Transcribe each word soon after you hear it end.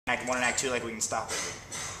Act 1 and Act 2, like we can stop it.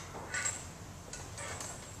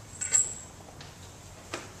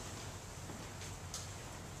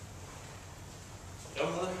 No,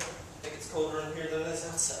 Mother? I think it's colder in here than it is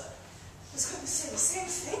outside. I was going to say the same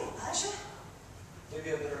thing, Elijah.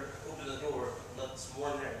 Maybe I better open the door and let some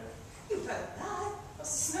warm air in. You better not,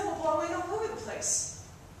 else the snow will blow away all over the place.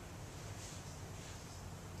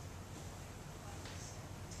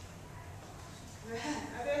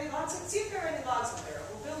 Are there any logs? See if there are any logs in there.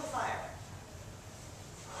 We'll build a fire.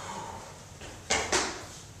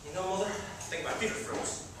 You know, Mother, I think my feet are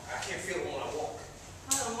frozen. I can't feel it when I walk.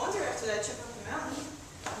 I don't wonder after that trip up the mountain.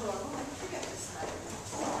 Lord, we'll never forget this night.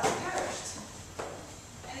 I perished.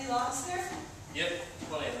 Any logs there? Yep,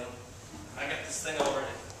 plenty of them. I got this thing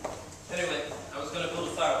already. Anyway, I was going to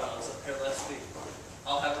build a fire when I was up here last week.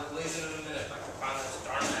 I'll have it blazing in a minute if I can find those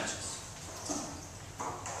darn matches.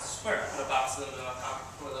 I swear I put a box of them in my pocket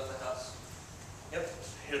before I left the house. Yep,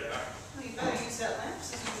 here they are. Well, you better use that lamp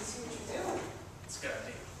so you can see what you're doing. It's a good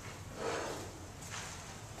idea.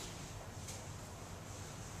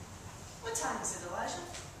 What time is it, Elijah?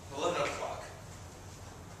 11 o'clock.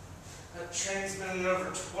 That train's been in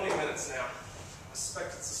over 20 minutes now. I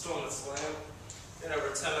suspect it's a storm that's landing. Then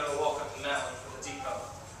over a 10-minute walk up the mountain from the depot.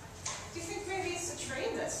 Do you think maybe it's the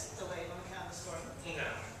train that's delayed on account of the storm? No.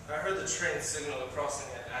 I heard the train signal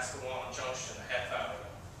crossing at Akwkward Junction a half hour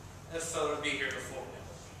ago. That fellow would be here before me.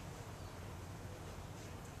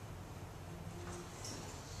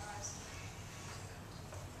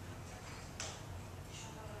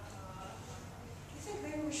 You think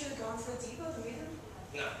maybe we should have gone to the depot to meet him?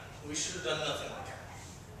 No, we should have done nothing like that.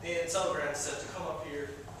 The telegram said to come up here,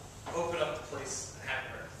 open up the place, and have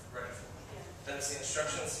it ready for me. Then it's the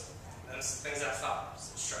instructions, then it's the things I thought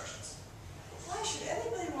was instructions. Why should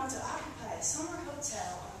anybody want to occupy a summer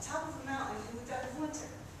hotel on the top of a mountain in the dead of winter?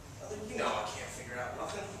 You know I can't figure out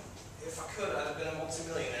nothing. If I could, I'd have been a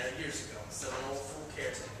multimillionaire years ago instead of an old fool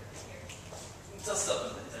caretaker. Dust up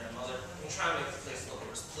a bit there, Mother. I'm trying to make the place look a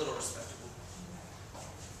little respectable.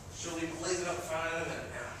 She'll be blazing up fine in a minute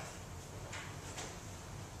now.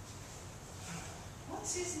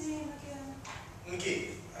 What's his name again?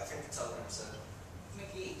 McGee, I think the telegram said.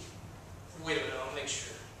 McGee? Wait a minute, I'll make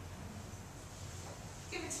sure.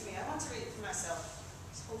 Give it to me. I want to read it for myself.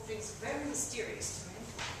 This whole thing's very mysterious to me.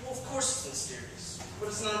 Well, of course it's mysterious, but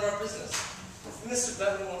it's none of our business. If Mr.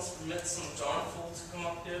 Benton wants to permit some darn fool to come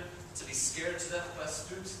up here to be scared to death by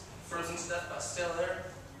spooks, frozen to death by stale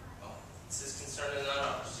air, well, it's his concern and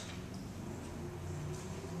not ours.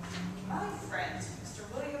 My friend, Mr.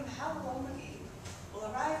 William Howell McGee,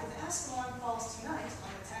 will arrive in Ascalon Falls tonight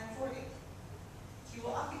on the 1040. He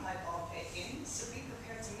will occupy Baldpate Inn, so be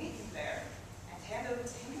prepared to meet him there and hand over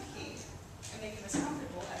to him the key and make him as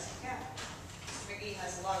comfortable as you can. Mr. McGee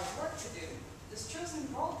has a lot of work to do. Has chosen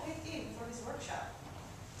Baldpate Inn for his workshop.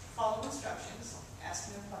 Follow instructions, ask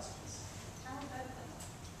no questions. How would that be?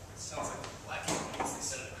 It sounds like the black ones they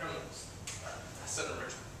send to criminals. I said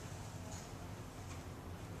original.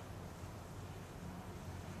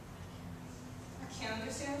 I can't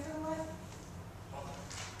understand it for the life. Well,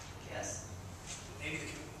 Yes. maybe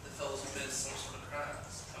the fellows committed some sort of crime.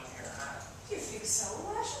 Come here and hide. Do you think so,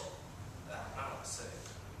 Elijah? I don't want to say.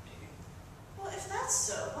 Maybe. Well, if that's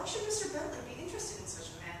so, why should Mr. Bentley be interested in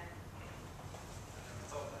such a man? I never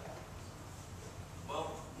thought of that. Well,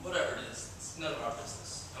 whatever it is, it's none of our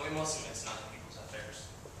business. And we must admit it's not the people's affairs.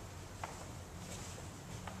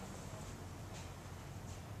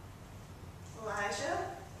 Elijah?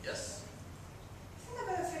 Yes? I think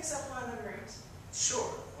I better fix up one of the rooms. Sure.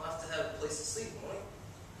 We'll have to have a place to sleep, won't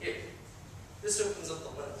we? Here. This opens up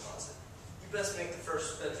the linen closet. You best make the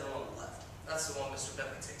first bedroom on the left. That's the one Mr.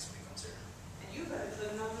 Bentley takes when he comes here. And you better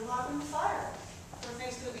put another log in the fire. Poor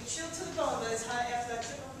thing's gonna be chilled to the bone by the time after that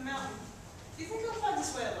trip up the mountain. Do you think he'll find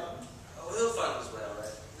his way alone? Oh, he'll find his way all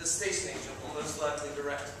right. The station agent will most likely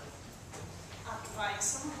direct him. Occupying a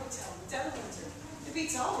summer hotel in the dead of winter. It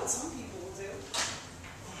beats all what some people will do.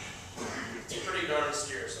 It's pretty darn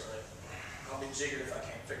mysterious, all right. I'll be jiggered if I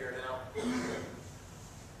can't figure it out.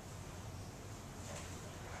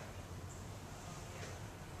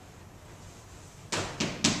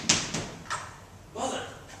 Mother!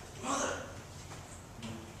 Mother!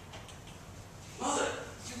 Mother!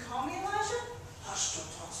 Did you call me, Elijah? Hush,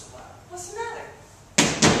 don't talk so loud. What's the matter?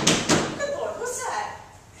 Good Lord, what's that?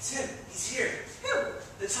 It's him. He's here. Who?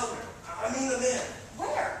 The telegram. I mean the man.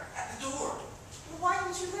 Where? At the door. Well, why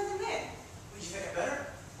didn't you let him in? Well, you think I better?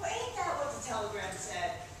 Well, ain't that what the telegram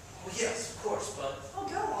said? Well, yes, of course,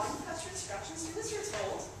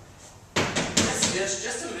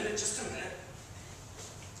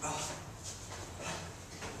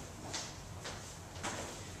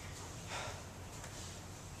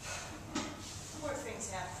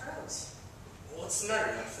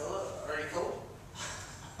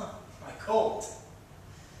 cold.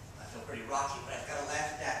 I feel pretty rocky, but I've got to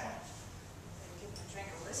laugh at that one. Give him a drink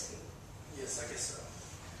of whiskey. Yes, I guess so.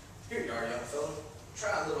 Here you are, young fellow.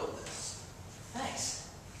 Try a little of this. Thanks.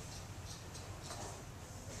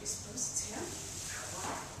 You suppose it's him?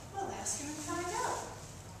 Well, ask him and find out.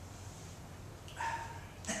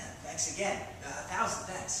 Thanks again. 1,000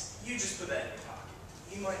 thanks. You just put that in your pocket.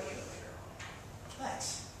 You might need it later on.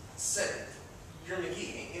 Thanks. Say, you're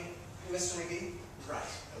McGee, ain't you? Mr. McGee? Right.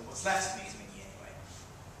 What's left of me is McGee anyway.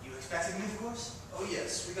 You expected me, of course? Oh,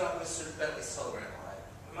 yes. We got Mr. Bentley's telegram all right.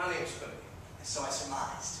 My name's Quimby. And so I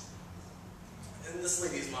surmised. And this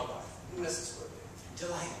lady is my wife, Mrs. Quimby.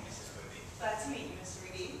 Delighted, Mrs. Quimby. Glad to meet you, Mr.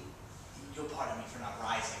 McGee. You'll pardon me for not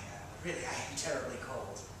rising. Really, I am terribly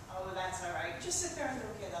cold. Oh, well, that's all right. Just sit there and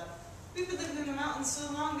look it up. We've been living in the mountains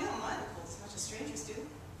so long, we don't mind the cold as much as strangers do.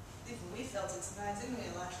 Even we felt it tonight, didn't we,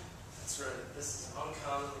 Elijah? That's right. This is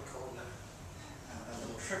uncommonly cold now. A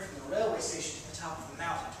little trip from the railway station to the top of the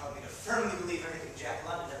mountain taught me to firmly believe everything Jack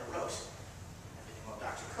London ever wrote. Everything what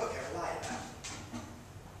Dr. Cook ever lied about.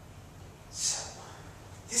 So,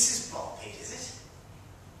 this is Baldpate, is it?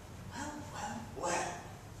 Well.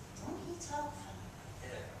 Don't he talk funny?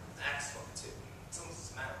 Yeah, acts funny too.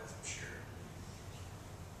 Something's the matter with him, sure.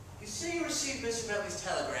 You say you received Mr. Bentley's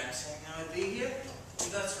telegram saying I would be here?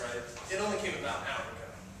 Yeah, that's right. It only came about an hour ago,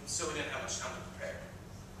 so we didn't have much time to prepare.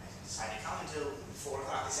 I didn't decide to come until 4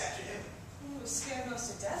 o'clock this afternoon. We were scared most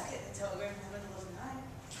to death getting a telegram in the middle of the night.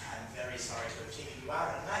 I'm very sorry to have taken you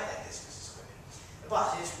out on a night like this, Mrs. Quimby.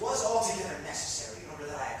 But it was altogether necessary in order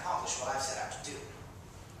that I accomplish what I've set out to do.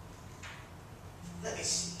 Let me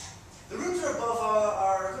see. The rooms are above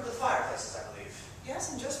our equipped with fireplaces, I believe.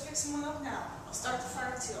 Yes, I'm just fixing one up now. I'll start the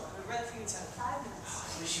fire too. I'll have it ready for you in 5 minutes. Oh,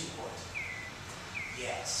 I wish you would.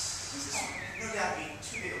 Yes. This is no doubt be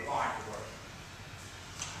too big a barn to work.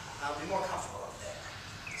 I'll be more comfortable up there.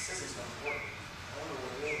 He says he's going to work. I wonder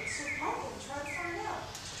what it means. So pump it and try to find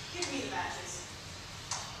out. Give me the matches.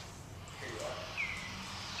 Here you are.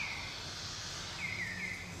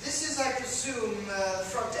 This is, I presume, the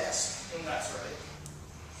front desk. And that's right.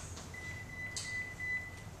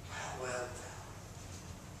 Well.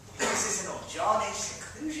 This is an old John H.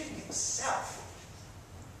 Seclusion himself.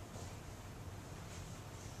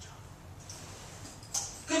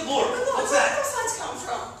 Good Lord! What's that? Where's those lights come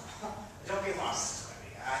from? Don't be alarmed, Mrs. Quimby.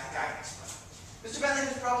 I think I can explain. Mr. Bentley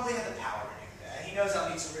has probably had the power renewed. He knows I'll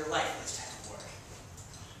need some real life for this type of work.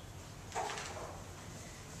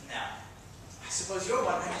 Now, I suppose you're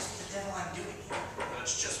wondering just what the devil I'm doing here.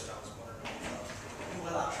 That's just what I was wondering.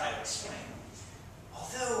 Well, I'll try to explain.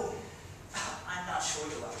 Although, I'm not sure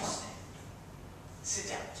you'll understand. Sit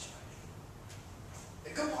down, Mr.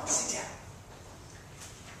 Quimby. Go on, sit down.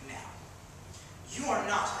 Now, you are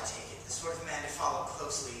not, I take it, the sort of man to follow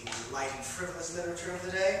closely the light and frivolous literature of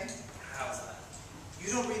the day? How's that?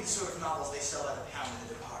 You don't read the sort of novels they sell by the pound in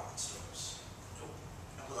the department stores.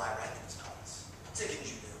 Well, I write those novels. Didn't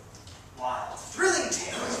you do? Wild, thrilling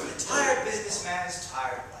tales of a tired businessman's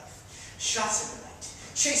tired life. Shots in the night,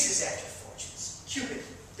 chases after fortunes, Cupid,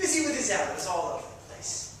 busy with his arrows all over the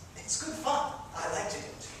place. It's good fun. I like to do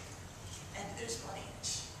it. And there's money in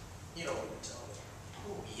it. You know what you're telling me.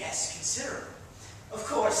 Oh, yes, considerable. Of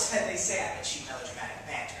course, they say I'm a cheap melodramatic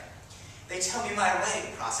banter. They tell me my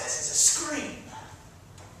writing process is a scream.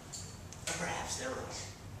 But perhaps they're right.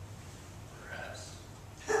 Perhaps.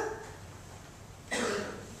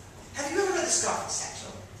 Have you ever read The Scarlet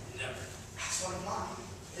Satchel? Never. That's one of mine.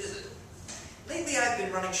 Is it? Lately, I've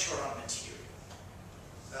been running short on material.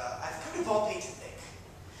 I've come to Baldpate to think.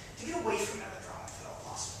 To get away from melodrama, if at all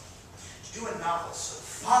possible. To do a novel so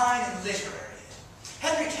fine and literary that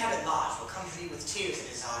Henry Cabot Lodge will come to me with tears in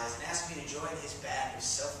his eyes and ask me to join his band of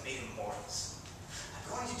self-made immortals. I'm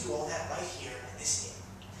going to do all that right here in this inn.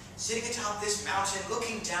 Sitting atop this mountain,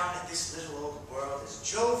 looking down at this little old world as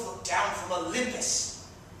Jove looked down from Olympus.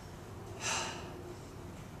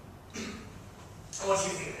 What do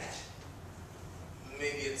you think of that?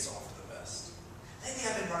 Maybe it's all for the best. Lately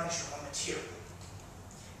I've been running short on material.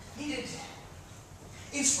 Needed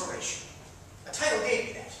inspiration. A title gave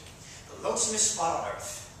me that. The Lonesomest Spot on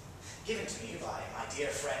Earth. Given to me by my dear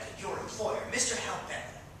friend and your employer, Mr. Hal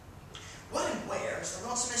Bentley. What and where is the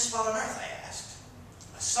lonesomest spot on Earth, I asked.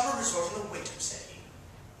 A summer resort in the winter, said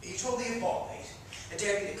he. He told me of Baldpate and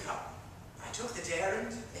dared me to come. I took the dare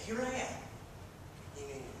and here I am. You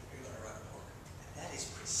mean you're going to write a book? And that is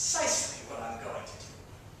precisely what I'm going to do.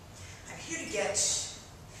 I'm here to get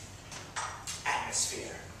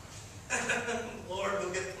atmosphere. Lord,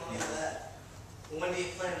 we'll get plenty of that. When do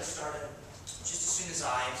you plan to start it? Just as soon as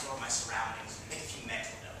I absorb my surroundings and make a few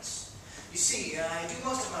mental notes. You see, I do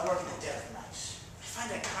most of my work in the dead of night. I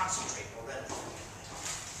find I concentrate more readily from moonlight.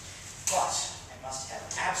 But I must have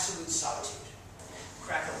absolute solitude. The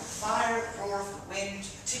crackle of the fire, the roar of the wind,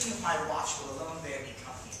 the ticking of my watch will alone bear me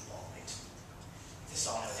company in Baldpate. This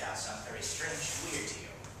all no doubt sounds very strange and weird to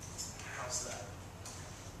you. How's that?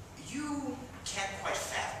 You can't quite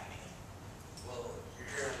fathom me. Well, you're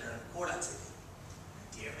here under an accord, I take it.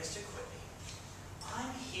 Dear Mr. Quigley,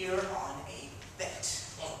 I'm here on a bet.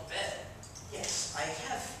 On a bet? Yes, I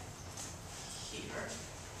have here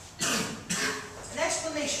an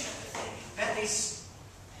explanation of the thing in Bentley's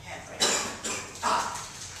handwriting. Ah!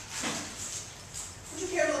 Would you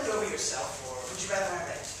care to look it over yourself, or would you rather I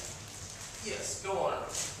read it? Yes, go on.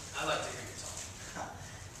 I like to hear you talk.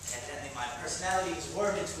 Evidently my personality has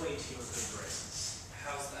worked its way into your good graces.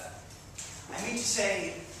 How's that? I mean to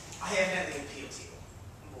say, I evidently appeal to you.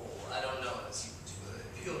 Well, I don't know as you do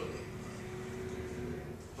appeal to me.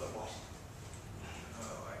 But what?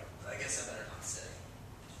 Oh, I guess I better not say.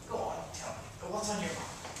 Go on, tell me. What's on your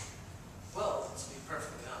mind? Well, to be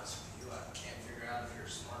perfectly honest with you, I can't figure out if you're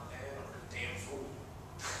a smart man or a damn fool.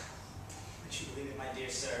 Would you believe it, my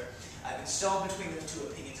dear sir? I've been stalled between the two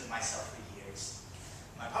opinions of myself for years.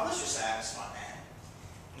 My publishers say I'm a smart man.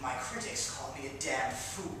 My critics call me a damn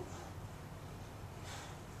fool.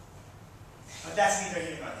 But that's neither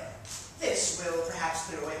here nor there. This will perhaps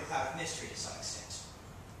clear away the cloud of mystery to some extent.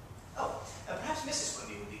 Oh, perhaps Mrs.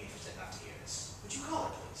 Quimby would be interested enough to hear this. Would you call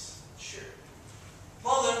her, please? Sure.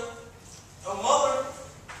 Mother! Oh, Mother!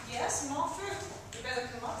 Yes, I'm all through. You better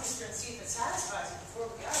come up, mister, and see if it satisfies you before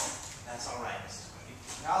we go. That's all right, Mrs. Quimby.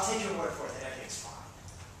 I'll take your word for it that everything's fine.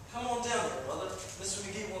 Come on down here, Mother. Mr.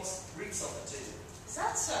 McGee wants to read something to you. Is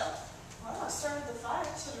that so? Well, I started the fire,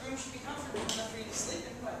 so the room should be comfortable enough for you to sleep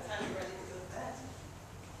in by the time you're ready to go to bed.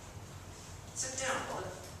 Sit down,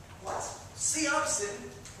 Mother. What? See, I'm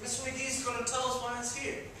sitting. Mr. McGee's going to tell us why he's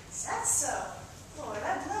here. Is that so? Lord,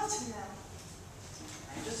 I'd love to know.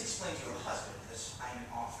 I just explained to your husband that I'm an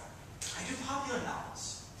author. I do popular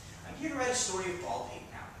novels. I'm here to write a story of Baldpate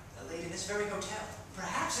now, laid in this very hotel,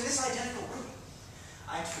 perhaps in this identical room.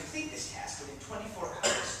 I'm to complete this task within 24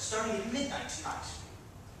 hours, starting at midnight tonight.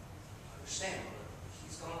 I understand, Mother.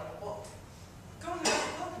 He's going to write a book. Going to write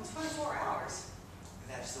a book in 24 hours?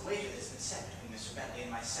 That's the wager that's been set between Mr. Bentley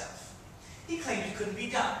and myself. He claimed it couldn't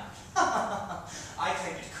be done. I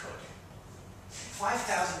claimed it could.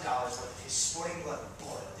 $5,000 worth of his sporting blood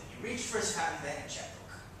boiled, and he reached for his fountain pen and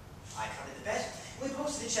checkbook. I covered the bet, and we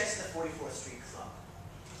posted the checks at the 44th Street Club.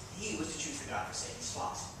 He was to choose the godforsaken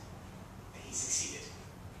spot. But he succeeded.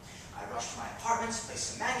 I rushed to my apartment,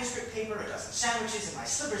 placed some manuscript paper, a dozen sandwiches, and my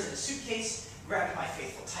slippers in a suitcase, grabbed my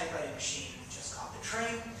faithful typewriting machine, just caught the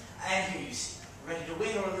train, and here you see me, ready to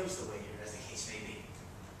win or lose the wager, as the case may be.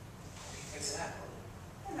 What do you think's that, Mother?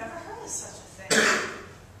 I've never heard of such a thing.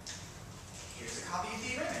 Here's a copy of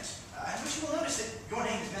the agreement, in which you will notice that your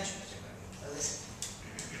name is mentioned, Mr. Quimby. Listen.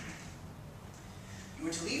 You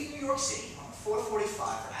were to leave New York City on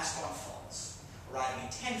 4:45 for Ascalon Falls, arriving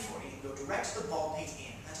at 10:40 and go direct to the Baldpate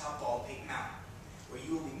Inn atop Baldpate Mountain, where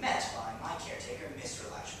you will be met by my caretaker, Mr.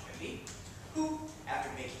 Elisha Quimby, who, after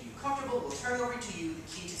making you comfortable, will turn over to you the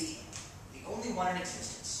key to the inn, the only one in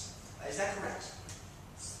existence. Is that correct?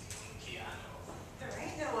 It's the only key I know of. There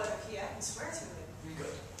ain't no other key, I can swear to it.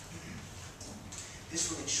 Good. This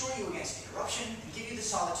will ensure you against interruption and give you the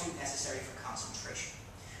solitude necessary for concentration.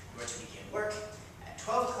 You are to begin work at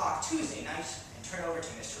 12 o'clock Tuesday night and turn over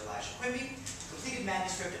to Mr. Elisha Quimby the completed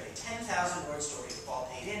manuscript of a 10,000-word story of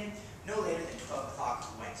Baldpate Inn no later than 12 o'clock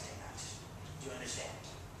Wednesday night. Do you understand?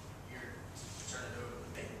 You're to turn it over to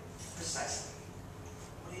me. Precisely.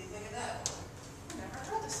 What do you think of that, Mother? I've never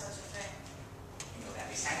heard of such a thing. You know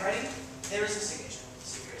Bentley's handwriting? There is a signature.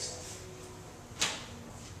 See for yourself.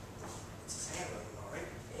 It's his handwriting, all right?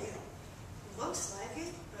 Yeah. Looks like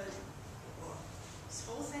it, but What? this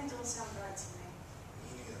whole thing don't sound right to me.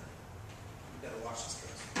 Me neither. You better watch this,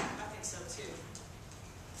 girls. I think so too.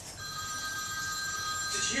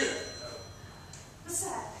 Did you hear that? What's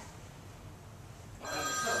that? Behind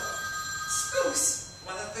the cover. Spooks!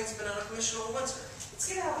 Why, that thing's been out of commission all winter. Let's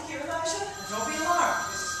get out of here, Elijah. Don't be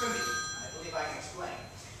alarmed, Mrs. Quimby. I believe I can explain.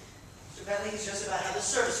 Mr. Bentley is just about to have the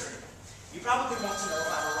service room. You probably want to know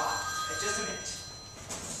if I've arrived. Just a minute.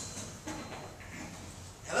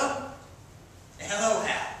 Hello? Hello,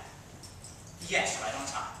 Hal. Yes, right on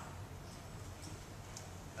time.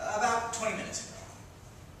 About 20 minutes ago.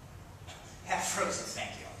 Half frozen,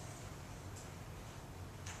 thank you.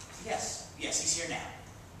 Yes, he's here now.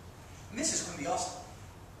 Mrs. Quimby also.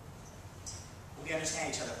 We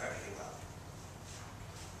understand each other perfectly well.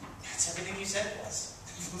 That's everything you said it was.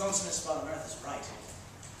 The lonesomest spot on earth is right.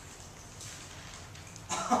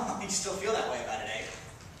 You still feel that way about it, eh?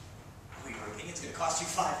 Oh, your opinion's gonna cost you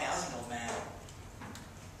 5,000, old man.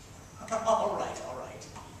 All right.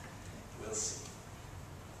 We'll see.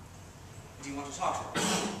 Do you want to talk to him?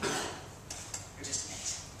 Or just a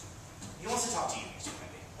minute. He wants to talk to you, Mr.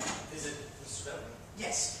 Quimby. Is it Mr. Bentley?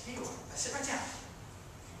 Yes, here you are. Sit right down.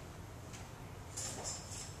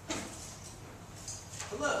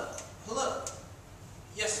 Hello.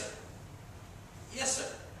 Yes, sir.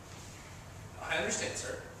 I understand,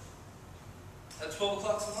 sir. At 12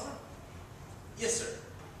 o'clock tomorrow? Yes, sir.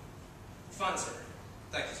 Fine, sir.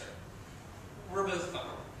 Thank you, sir. We're both fine.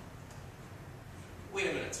 Wait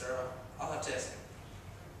a minute, sir. I'll have to ask him.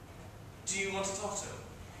 Do you want to talk to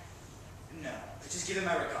him? No, but just give him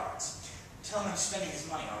my regards. Tell him I'm spending his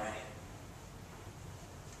money already.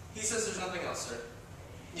 He says there's nothing else, sir.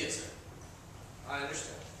 Yes, sir. I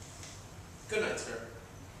understand. Good night, sir.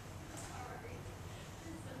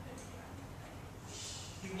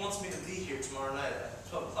 He wants me to be here tomorrow night at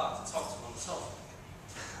 12 o'clock to talk to him on the telephone.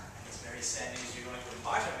 And it's very sad news you're going to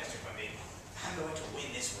impart on Mr. Quimby. I'm going to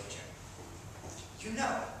win this wager. You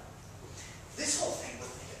know, this whole thing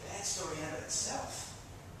would make a bad story in and of itself.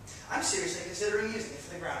 I'm seriously considering using it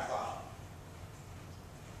for the ground plot.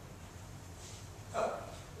 Oh,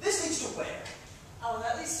 this leads to where? Oh,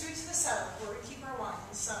 that leads through to the cellar where we keep our wine in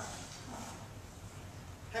the summer.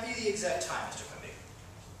 Have you the exact time, Mr. Quimby?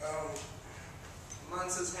 Mine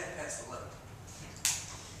says 11:30.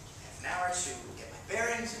 Half an hour to get my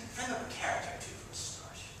bearings and frame up a character or two for a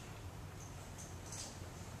start.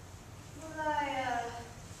 Will I,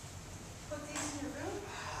 put these in your room?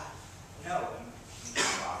 No,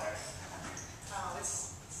 bother. Oh,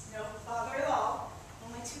 it's no bother at all.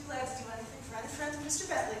 Only too glad to do anything for any friend of Mr.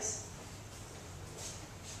 Bentley's.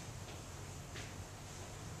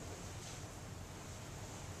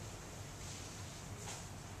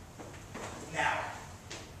 Now,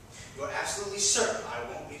 you're absolutely certain I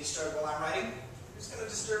won't be disturbed while I'm writing? Who's going to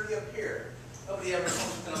disturb you up here? Nobody ever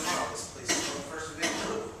comes within a mile of this place until the first big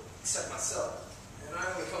move, except myself. And I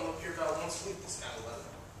only come up here about once a week this kind of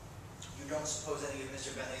weather. You don't suppose any of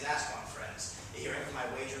Mr. Bentley's Aswan friends, hearing from my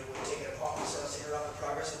wager, would take it upon themselves to interrupt the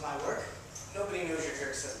progress of my work? Nobody knows you're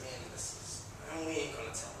here except me and the missus. And we ain't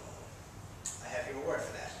going to tell no one. I have your word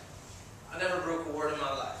for that. I never broke a word in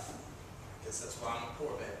my life. I guess that's why I'm a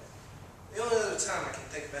poor man. The only other time I can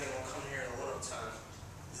think of anyone coming here in the winter time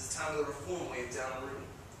is the time of the reform wave down in Ruby.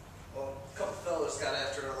 Well, a couple fellas got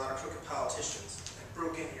after a lot of crooked politicians and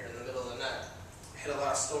broke in here in the middle of the night. Hid a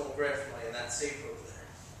lot of stolen graft money in that safe over there.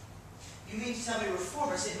 You mean to tell me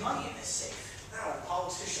reformers hid money in this safe? Now,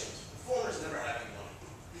 politicians, reformers never have any money.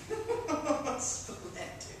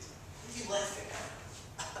 Splendid. What are you laughing at?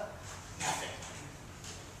 Nothing.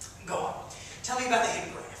 Go on. Tell me about the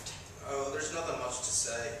hidden graft. Oh, there's nothing much to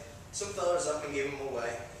say. Some fellas up and gave them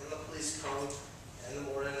away, and the police come in the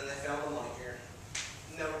morning and they found the money here.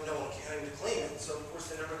 No one came to claim it, so of course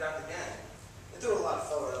they never got the gang. They threw a lot of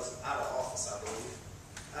fellas out of office, I believe.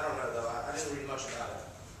 I don't know though, I didn't read much about it.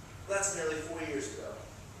 But that's nearly 4 years ago.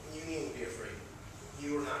 And you needn't be afraid.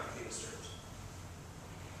 You are not going to be disturbed.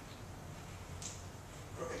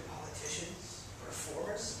 Crooked politicians,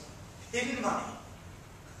 reformers, hidden money.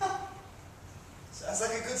 Sounds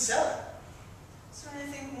like a good seller. Is there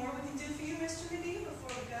anything more we can do for you, Mr. McGee,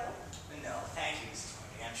 before we go? No, thank you, Mrs.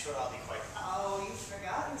 Quimby. I'm sure I'll be quite... Oh, you've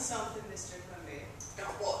forgotten something, Mr. Quimby.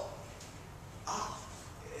 Got what?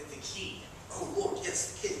 The key. Oh Lord,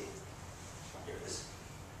 yes, the kid. Here it is.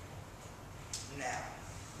 Now,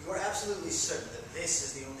 you are absolutely certain that this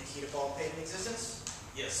is the only key to Baldpate in existence?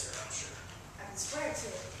 Yes, sir, I'm sure. I can swear to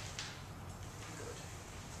it. Good.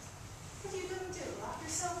 What are you going to do? Lock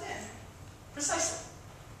yourself in? Precisely.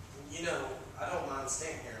 You know, I don't mind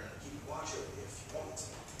staying here and keep watch over you if you want me to.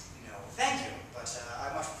 No, thank you, but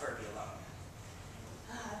I much prefer to be alone.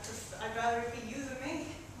 I'd rather it be you than me.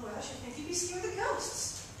 Well, I should think you'd be scared of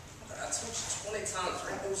ghosts. I told you 20 times,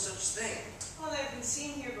 there ain't no such thing. Well, they've been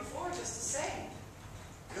seen here before, just the same.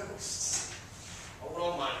 Ghosts. Oh,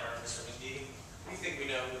 don't mind her, Mr. McGee. We think we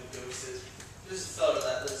know who the ghost is. There's a fellow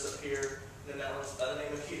that lives up here in the mountains by the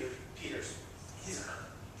name of Peters. He's a hermit.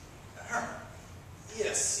 A hermit.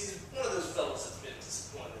 Yes, he's one of those fellows that's been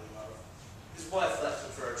disappointed in love. His wife left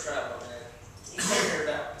him for a traveler man. He came here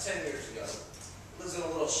about 10 years ago. Lives in a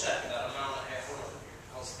little shack about a mile and a half north of here.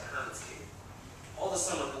 Calls it the Hermit's Cave. All the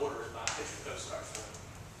summer boarders buy picture postcards for him.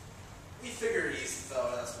 We figure he's the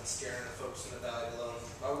fellow that's been scaring the folks in the valley below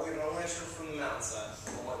by waving a lantern from the mountainside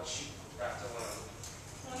with a white sheet wrapped around him.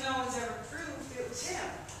 Well, no one's ever proved it was him.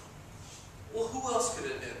 Well, who else could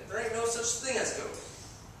it have been? There ain't no such thing as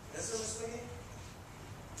ghosts. Is there, Miss McGee?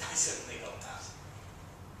 I certainly hope not.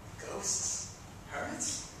 Ghosts?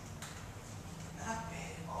 Hermits?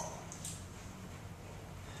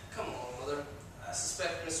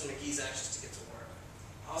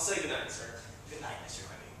 say goodnight, sir. Good night, Mr.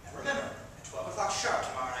 Quimby. And remember, at 12 o'clock sharp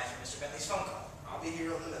tomorrow night for Mr. Bentley's phone call. I'll be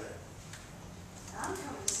here over the litter. I'm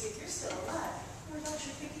coming to see if you're still alive. Or don't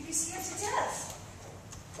you think you'd be scared to death?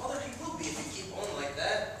 Father, he will be if you keep on like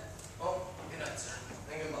that. Oh, good night, sir.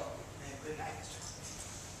 Thank you, Mom. And good night, Mr. Quimby.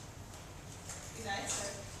 Good night,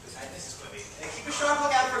 sir. Good night, Mrs. Quimby. And keep a sharp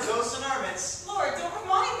lookout for ghosts in our midst. Lord, don't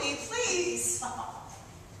remind me, please.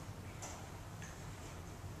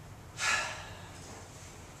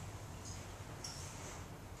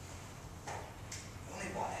 Only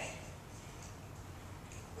one, eh?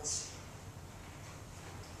 We'll see.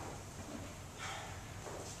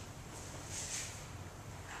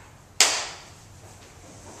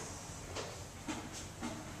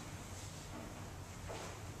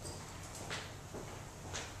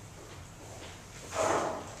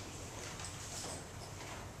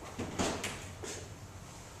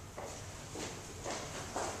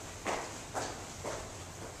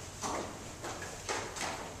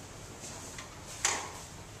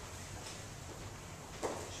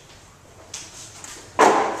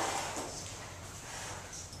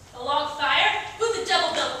 A log fire? Who the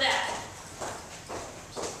devil built that?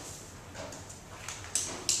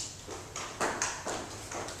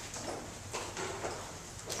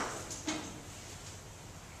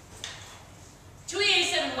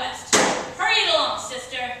 (287 West). Hurry it along,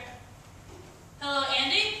 sister. Hello,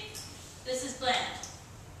 Andy? This is Bland.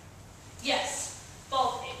 Yes,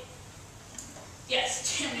 Baldpate.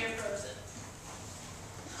 Yes, damn near frozen.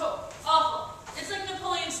 Oh, awful. It's like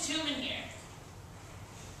Napoleon's tomb in here.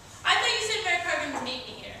 I thought you said Mayor Carvin would meet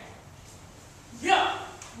me here.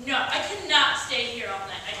 No, I cannot stay here all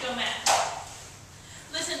night. I'd go mad.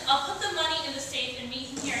 Listen, I'll put the money in the safe and meet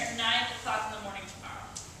him here at 9 o'clock in the morning tomorrow.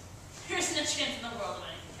 There isn't a chance in the world of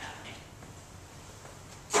anything happening.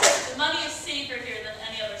 The money is safer here than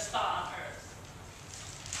any other spot on Earth.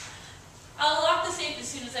 I'll lock the safe as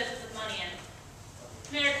soon as I put the money in.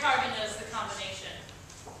 Mayor Carvin knows the combination.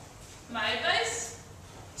 My advice?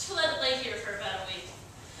 To let it lay here for about a week.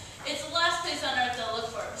 It's the last place on Earth they'll look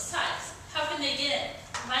for. Besides, how can they get in?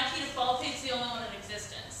 My key to Baldpate's the only one in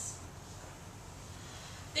existence.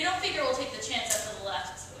 They don't figure we'll take the chance after the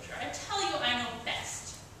last exposure. I tell you, I know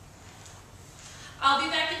best. I'll be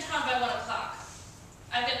back in town by 1 o'clock.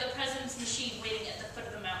 I've got the president's machine waiting at the foot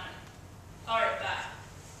of the mountain. All right, bye.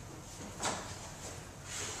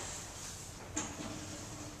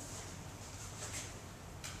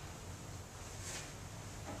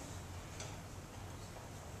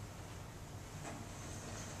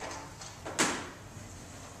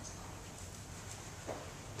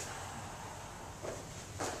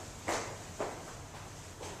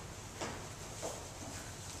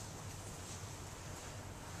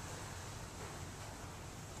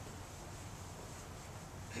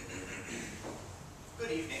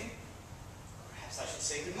 Good evening. Perhaps I should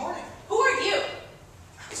say good morning. Who are you?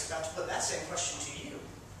 I was about to put that same question to you.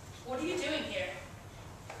 What are you doing here?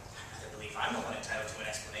 I rather believe I'm the one entitled to an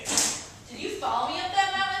explanation. Did you follow me up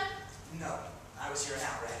that mountain? No, I was here an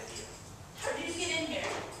hour ahead of you. How did you get in here?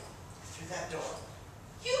 Through that door.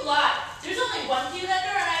 You lied. There's only one key to that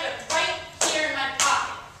door, and I have it right here in my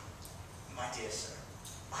pocket. My dear sir,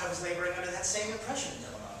 I was laboring under that same impression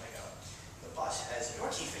until a moment ago. But as your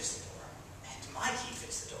key fits the door, and my key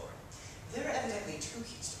fits the door, there are evidently two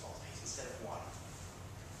keys to Baldpate instead of one.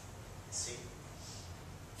 See?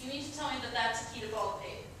 You mean to tell me that that's a key to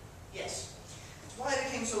Baldpate? Yes. That's why I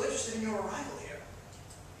became so interested in your arrival here.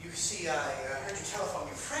 You see, I heard you telephone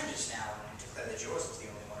your friend just now and declared that yours was the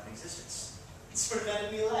only one in existence. It sort of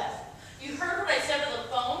made me laugh. You heard what I said over the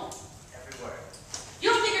phone? Every word. You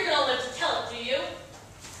don't think you're going to live to tell it, do you?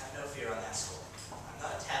 Have no fear on that score. I'm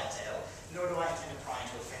not a tattletale, nor do I intend to pry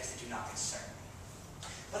into affairs that do not concern me.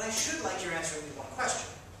 But I should like your answering me one question.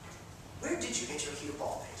 Where did you get your key to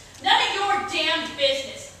Baldpate? None of your damned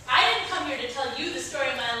business. I didn't come here to tell you the story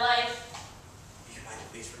of my life. You might at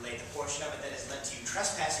least relate the portion of it that has led to you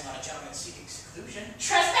trespassing on a gentleman seeking seclusion.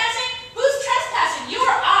 Trespassing? Who's trespassing? You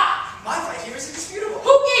or I? My right here is indisputable.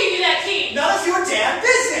 Who gave you that key? None of your damn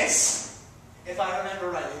business! If I remember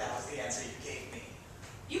rightly, that was the answer you gave me.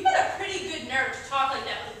 You've got a pretty good nerve to talk like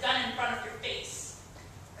that with a gun in front of your face.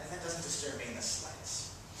 And that doesn't disturb me in the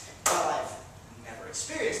slightest. While I've never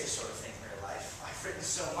experienced this sort of thing in real life, I've written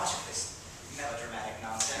so much of this melodramatic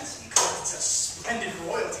nonsense and collected such splendid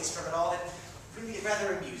royalties from it all that really it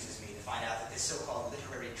rather amuses me to find out that this so-called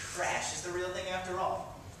literary trash is the real thing after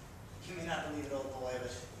all. You may not believe it, old boy,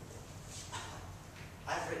 but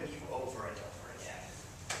I've written you over and over again.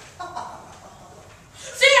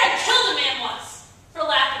 Say I killed a man once for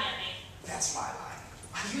laughing at me. That's my line.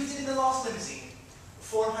 I used it in the Lost Limousine.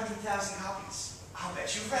 400,000 copies. I'll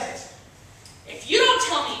bet you've read it. If you don't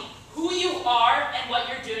tell me who you are and what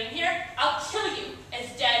you're doing here, I'll kill you as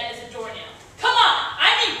dead as a doornail. Come on,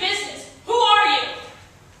 I need business. Who are you?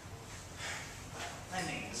 My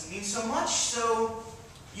name doesn't mean so much, so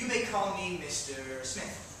you may call me Mr.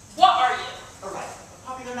 Smith. What are you? A writer, a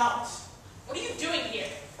popular novelist. What are you doing here?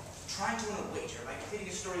 Trying to win a wager by completing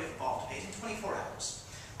a story of Baldpate in 24 hours.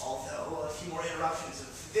 Although, a few more interruptions of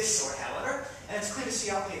this sort, however, and it's clear to see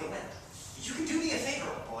I'll pay the winner. You can do me a favor,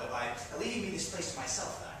 old boy, by leaving me this place to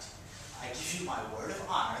myself tonight. I give you my word of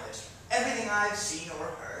honor that everything I've seen or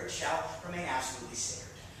heard shall remain absolutely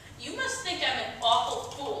sacred. You must think I'm an awful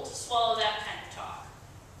fool to swallow that kind of talk.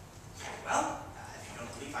 Very well. If you don't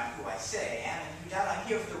believe I'm who I say I am, and you doubt I'm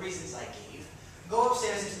here for the reasons I gave, go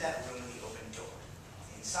upstairs into that room with the open door.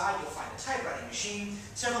 Inside, you'll find a typewriting machine,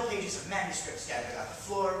 several pages of manuscripts scattered about the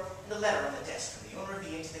floor, and a letter on the desk from the owner of the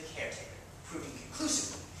inn to the caretaker, proving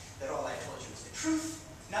conclusively that all I told you is the truth,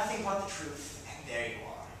 nothing but the truth, and there you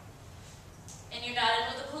are. And you're not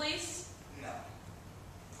in with the police? No.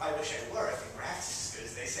 I wish I were, if the graft's as good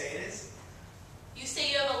as they say it is. You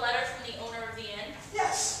say you have a letter from the owner of the inn?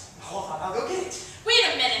 Yes. Hold on, I'll go get it. Wait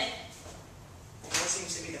a minute. What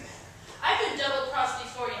seems to be the matter? I've been double-crossed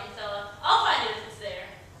before, young fella. I'll find it if it's there.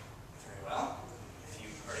 Very well. If you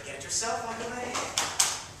prefer to get it yourself, I'll go right ahead.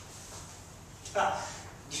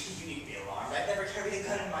 You need to be alarmed. I've never carried a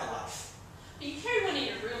gun in my life. But you carry one in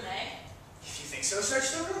your room, eh? If you think so,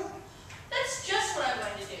 search the room. That's just what I'm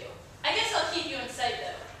going to do. I guess I'll keep you in sight,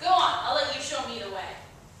 though. Go on, I'll let you show me the way.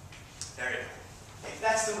 Very well. If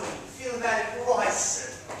that's the way you feel about it, why,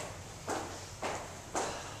 certainly.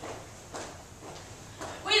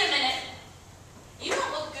 Wait a minute. You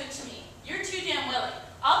don't look good to me. You're too damn willing.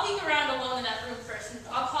 I'll peek around alone in that room first, and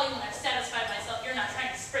I'll call you when I've satisfied myself you're not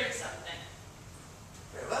trying to spring something.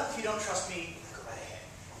 Very well. If you don't trust me, go right ahead.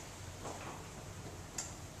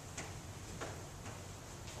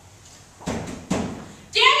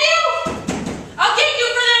 Damn you! I'll get you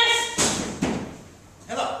for this!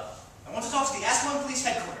 Hello. I want to talk to the Akwkward Police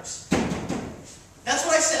Headquarters. That's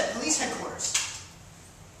what I said, Police Headquarters.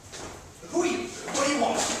 Who are you? What do you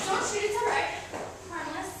want? Don't shoot, it's alright.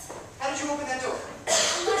 Harmless. How did you open that door?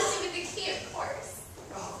 Unless you with the key, of course.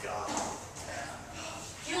 Oh, God.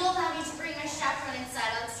 You will allow me to bring my chaperone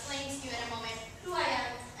inside. I'll explain to you in a moment who I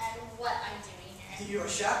am and what I'm doing here. You're a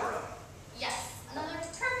chaperone. Yes, another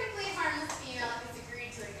perfectly harmless female who's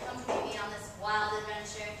agreed to accompany me on this wild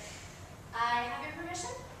adventure. I have your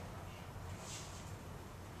permission?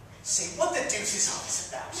 Say, what the deuce is all this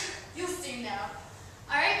about? You'll soon know.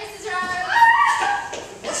 Alright, Mrs. Ramos.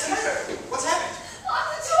 What's the matter? What's happened?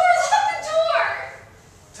 Lock the door! Lock the door!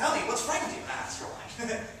 Tell me, what's frightened you? That's your line.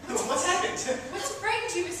 What's happened? What's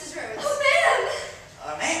frightened you, Mrs. Rose? Oh, man!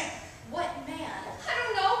 A man. What man? I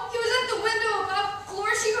don't know. He was at the window above floor.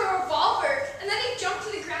 She heard a revolver, and then he jumped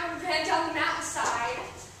to the ground and ran down the mountainside.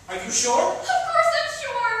 Are you sure? Of course I'm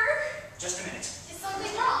sure. Just a minute. Is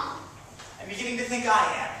something wrong? I'm beginning to think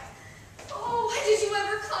I am. Oh, why did you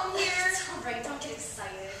ever come here? It's alright, don't get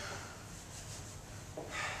excited.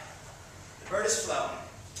 The bird has flown.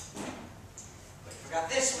 But you forgot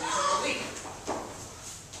this when you took the leap.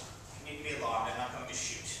 You need to be alarmed. I'm not going to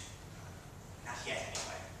shoot. Not yet,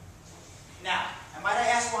 anyway. Now, might I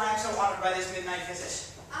ask why I'm so honored by this midnight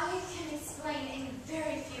visit? I can explain in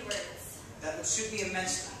very few words. That would suit me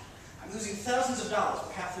immensely. I'm losing thousands of dollars,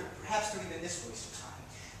 perhaps through even this waste of time.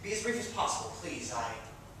 Be as brief as possible, please.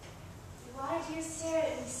 Why do you stare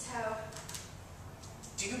at me so?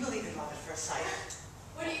 Do you believe in love at first sight?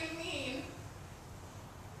 What do you mean?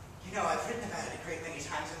 You know, I've written about it a great many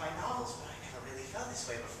times in my novels, but I never really felt this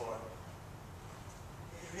way before.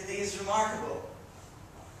 It really is remarkable.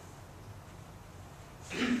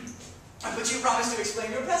 But you promised to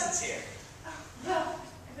explain your presence here. Oh, well,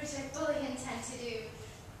 which I fully intend to do,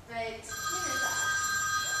 but here's that.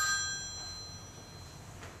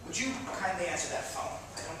 Would you kindly answer that phone?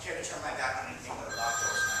 I don't care to turn my back on anything but a locked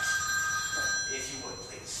door tonight. If you would,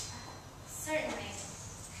 please. Certainly.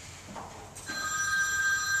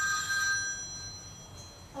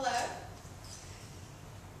 Hello?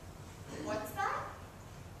 What's that?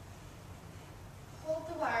 Hold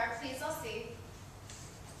the wire, please, I'll see.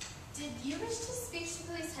 Did you wish to speak to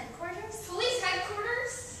police headquarters? Police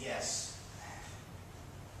headquarters? Yes.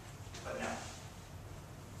 But no.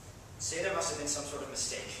 Say there must have been some sort of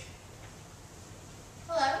mistake.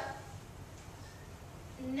 Hello?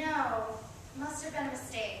 No, must have been a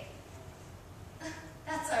mistake.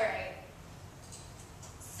 That's alright.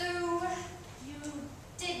 So, you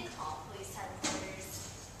did call police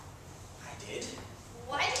headquarters? I did?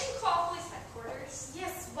 Why did you call police headquarters?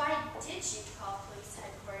 Yes, why did you call police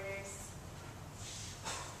headquarters?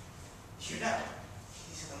 You know,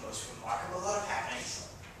 these are the most remarkable lot of happenings.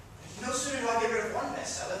 No sooner do I get rid of one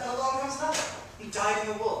bestseller than along comes another. He died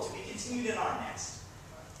in the wool, to be continued in our next.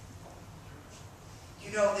 You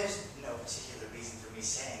know, there's no particular reason for me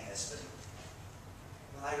saying this, but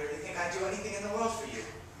will I really think I'd do anything in the world for you?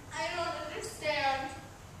 I don't understand.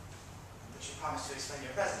 But you promised to explain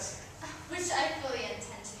your presence here. Which I fully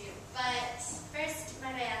intend to do. But first,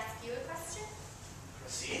 might I ask you a question?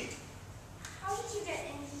 Proceed. How did you get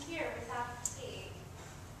in here without key?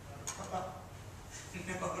 No.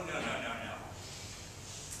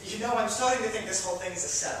 You know, I'm starting to think this whole thing is a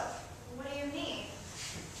setup. What do you mean?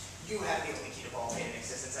 You have the only key to Baldpate in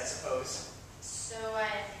existence, I suppose. So I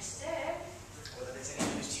understood. Well, if it's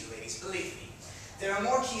any news to you ladies, believe me, there are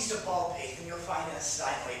more keys to Baldpate than you'll find in a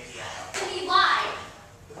Steinway piano. Then he lied.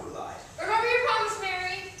 Who lied? Remember your promise,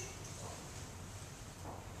 Mary?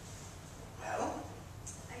 Well,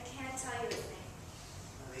 I can't tell you his name.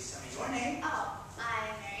 at least tell me your name. Oh,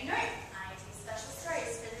 I'm Mary Norton. I do special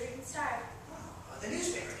stories for the Rehearsal Star. Oh, the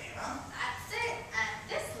newspaper name, huh? That's it. And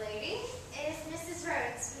this lady is Mrs.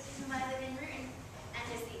 Rhodes, with whom I live in Ruton, and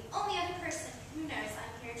is the only other person who knows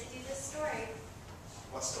I'm here to do this story.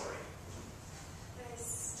 What story? The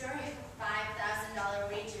story of a $5,000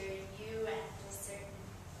 wager you and a certain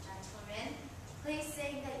gentleman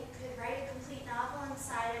placing that you could write a complete novel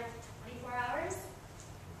inside of 24 hours.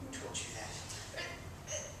 Who told you that?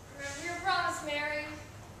 Remember your promise, Mary.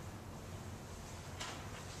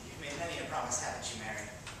 You've made many a promise, haven't you, Mary?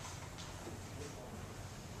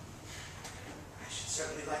 I should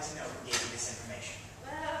certainly like to know who gave you this information.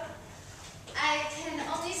 Well, I can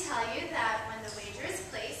only tell you that when the wager is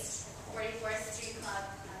placed at 44th Street Club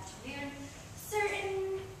afternoon,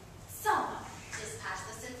 certain someone dispatched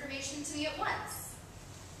this information to me at once.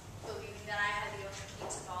 Believing that I had the only key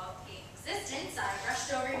to Baldpate existence, I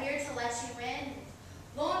rushed over here to let you in.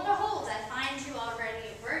 Lo and behold, I find you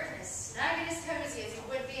already at work and as snug and as cozy as you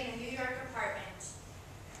would be in a New York apartment.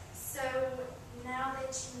 So, now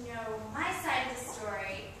that you know my side of the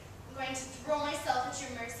story, I'm going to throw myself at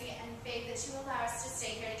your mercy and beg that you allow us to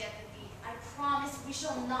stay here to get the beat. I promise we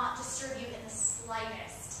shall not disturb you in the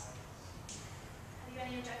slightest. Have you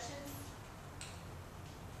any objections?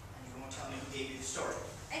 And you won't tell me who gave you the story,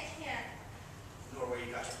 I can't. nor where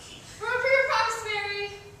you got your key. Remember your promise, Mary!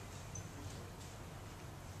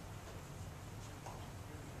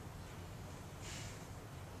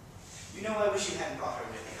 You know, I wish you hadn't brought her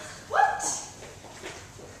with you. What?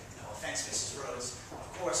 No offense, Mrs. Rhodes.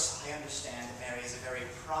 Of course, I understand that Mary is a very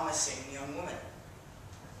promising young woman.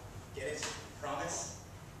 Get it? Promise?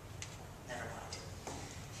 Never mind.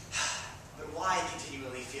 But why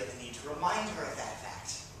continually feel the need to remind her of that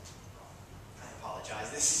fact? I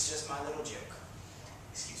apologize. This is just my little joke.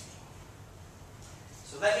 Excuse me.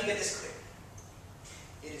 So let me get this clear.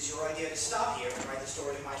 It is your idea to stop here and write the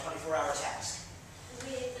story of my 24-hour task.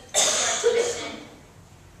 With your permission.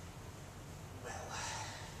 Well,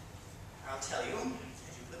 I'll tell you,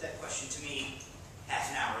 if you put that question to me half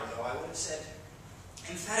an hour ago, I would have said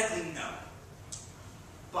emphatically no.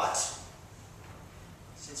 But,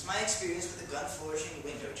 since my experience with the gun-flourishing,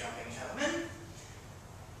 window-jumping gentleman,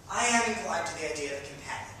 I am inclined to the idea of a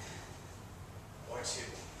companion. Or two.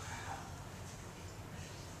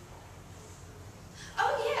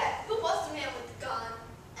 Oh yeah, who was the man with the gun?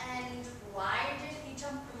 And why did he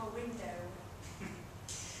jump from a window?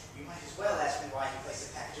 You might as well ask me why he placed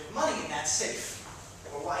a package of money in that safe.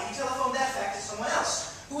 Or why he telephoned that fact to someone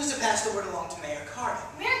else, who was to pass the word along to Mayor Cargan.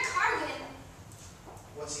 Mayor Cargan?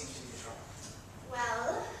 What seems to be the trouble?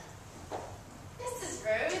 Well, Mrs.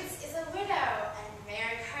 Rhodes is a widow, and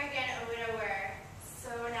Mayor Cargan a widower. So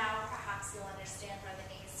now perhaps you'll understand why the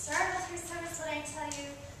name startled her so much when I tell you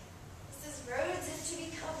Mrs. Rhodes is to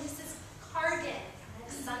become Mrs. Cargan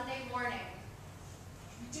next Sunday morning.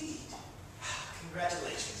 Indeed.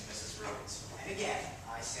 Congratulations, Mrs. Rhodes. And again,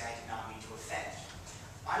 I say I did not mean to offend.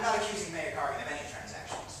 I'm not accusing Mayor Cargan of any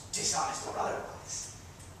transactions, dishonest or otherwise.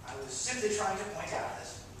 I was simply trying to point out that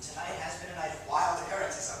tonight has been a night of wild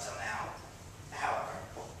occurrences up till now. However,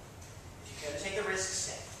 if you care to take the risk,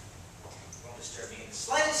 stay. It won't disturb me in the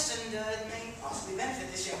slightest, and it may possibly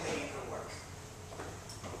benefit this young lady in her work.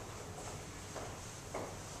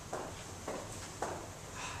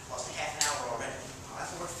 I've lost a half an hour already. I'll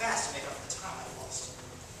have to work fast to make up for the time I've lost.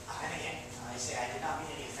 And again, I say I did not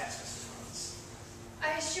mean any offense, Mrs. Rhodes.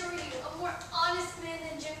 I assure you, a more honest man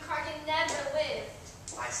than Jim Cargan never lived.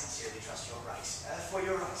 I sincerely trust you're right, for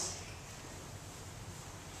your own sake.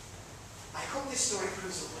 I hope this story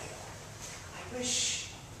proves a whale. I wish...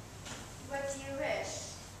 What do you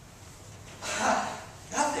wish?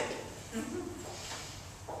 Nothing.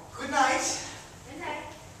 Good night. Good night.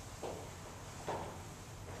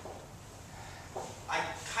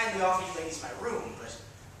 kindly offer you ladies my room, but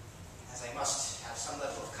as I must have some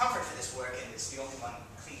level of comfort for this work, and it's the only one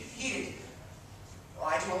clean and heated, well,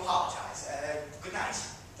 I do apologize. Good night.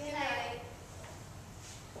 Good night.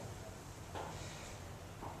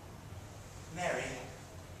 Mary,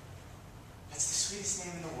 that's the sweetest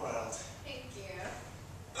name in the world. Thank you.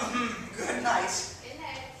 Good night. Good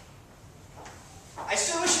night. I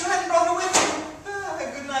still wish you hadn't brought her with you.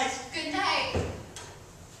 Good night. Good night.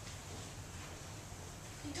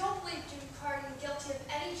 You don't believe Jim Carden guilty of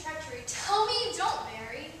any treachery. Tell me you don't,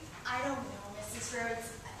 Mary. I don't know, Mrs.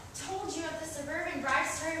 Rhodes. I told you of the suburban bride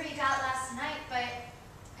story we got last night, but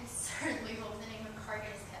I certainly hope the name of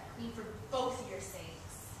Carden is kept clean for both your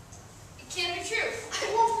sakes. It can't be true. I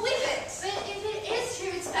won't believe it. But if it is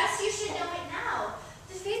true, it's best you should know it now.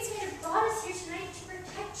 The fates may have brought us here tonight to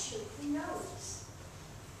protect you. Who knows?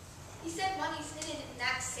 He said money's hidden in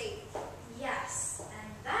that safe. Yes, and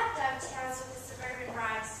that dovetails with the suburban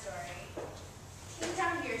bride story. Came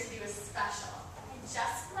down here to do a special. And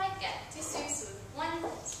just like it, to sweep with one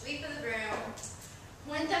sweep of the broom.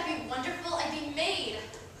 Wouldn't that be wonderful? I'd be made.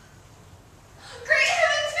 Great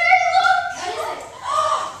heavens, Mary, look! What is it?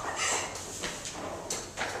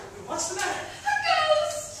 What's the matter? A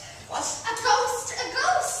ghost! What? A ghost! A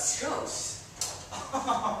ghost! Ghost.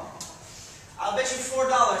 I'll bet you $4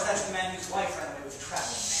 that's the man whose wife ran away with the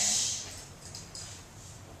traveling man.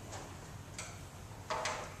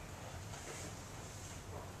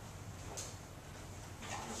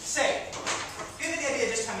 Say, do you have any idea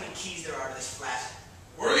just how many keys there are to this flat?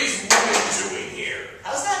 What are these women doing here?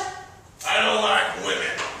 How's that? I don't like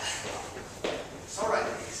women. It's all right,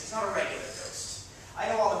 ladies. He's not a regular ghost. I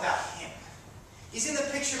know all about him. He's in the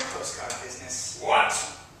picture postcard business. What?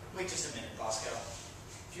 Wait just a minute, Bosco.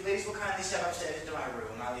 If you ladies will kindly step upstairs into my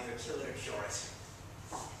room, I'll either kill it or cure it.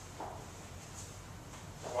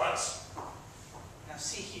 What? Now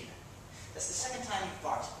see here. That's the second time you've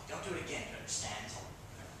barked at me. Don't do it again, you understand?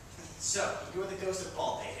 So, you're the ghost of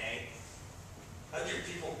Baldpate, eh? How'd you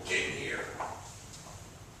people get in here?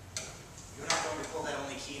 You're not going to pull that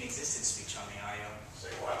only key in existence speech on me, are you?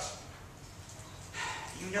 Say what?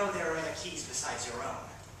 You know there are other keys besides your own.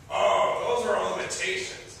 Oh, those are all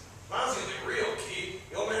imitations. Mine's the real key.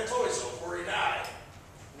 The old man told me so before he died.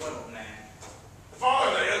 What old man? The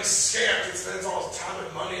father of that young scamp that spends all his time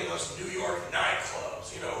and money in those New York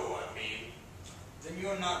nightclubs. You know who I mean. Then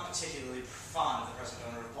you're not particularly fond of the present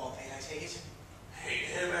owner of Baldpate, I take it? Hate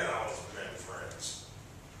him and all his men friends.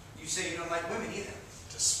 You say you don't like women either.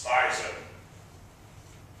 Despise him.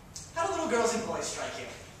 How do little girls and boys strike you?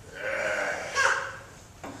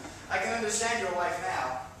 I can understand your wife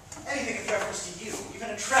now. Anything with reference to you,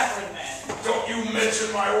 even a traveling man. Don't you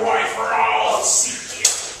mention my wife or I'll see you.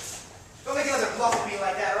 Don't make another bluff at me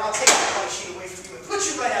like that, or I'll take that white sheet away from you and put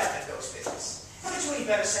you right out of the ghost business. Haven't you any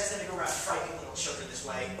better sense than to go around frightening little children this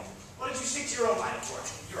way? Why don't you stick to your own line of work?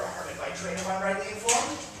 You're a hermit by trade, if I'm rightly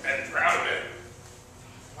informed. And proud of it.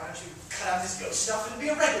 Why don't you cut out this ghost stuff and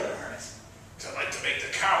be a regular hermit? I like to make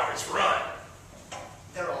the cowards run.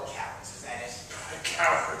 They're all cowards, is that it?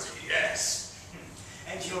 Cowards, yes.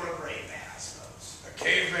 And you're a brave man, I suppose. A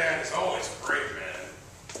caveman is always a brave man.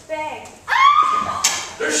 Bang.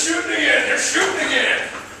 They're shooting again! They're shooting again!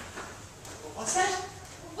 What's that?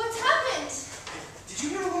 What's happened? Did you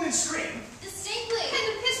hear a woman scream? Distinctly.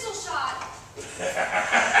 And a pistol shot.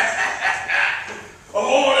 A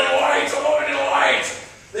woman in white! A woman in white!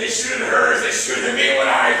 They shoot at hers. They shoot at me when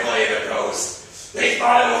I play the ghost. They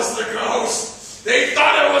thought it was the ghost. They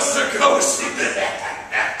thought it was the ghost.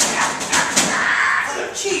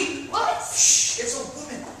 Mother, gee! What? Shh! It's a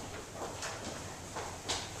woman.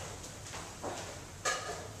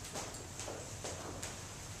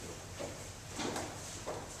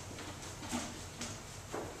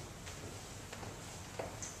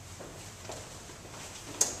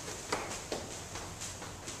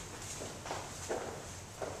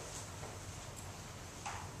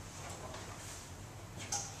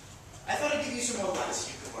 I thought I'd give you some more light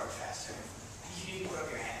so you could work faster. You need to put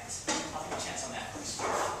up your hands. I'll take a chance on that first.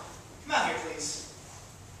 Come out here, please.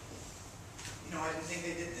 You know, I didn't think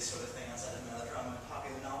they did this sort of thing outside of melodrama and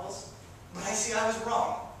popular novels. But I see I was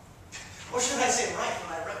wrong. Or should I say right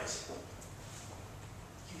when I wrote it?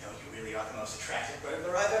 You know, you really are the most attractive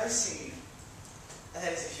burglar I've ever seen. That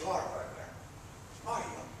is, if you are a burglar. Are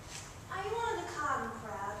you? Are you one of the Carden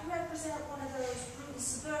crowd? You represent one of those brutal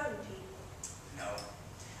suburban people. No.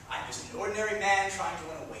 I'm just an ordinary man trying to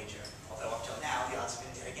win a wager. Although up till now, the odds have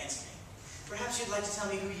been dead against me. Perhaps you'd like to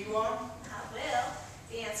tell me who you are? I will,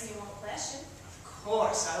 if you answer me one question. Of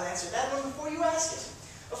course, I'll answer that one before you ask it.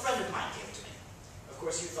 A friend of mine gave it to me. Of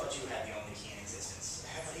course, you thought you had the only key in existence,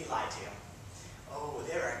 but he lied to you. Oh,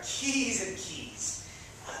 there are keys and keys.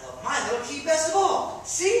 I love my little key best of all.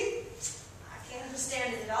 See? I can't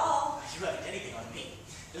understand it at all. You haven't anything on me.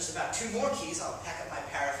 Just about 2 more keys, I'll pack up my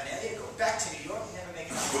paraphernalia, go back to New York, and never make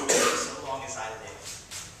another mistake so long as I live.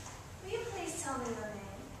 Will you please tell me your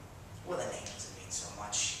name? Well, the name doesn't mean so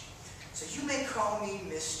much. So you may call me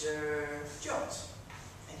Mr. Jones.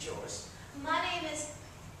 And yours? My name is...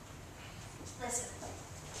 Listen.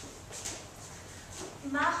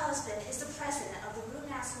 My husband is the president of the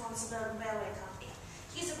Rehearsal Suburban Railway Company.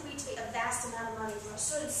 He's agreed to pay a vast amount of money for a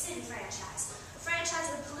certain city franchise. A franchise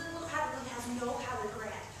that the political crowd really has no power to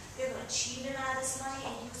grant. They're going to cheat him out of this money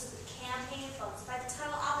and use it for campaign funds to fight the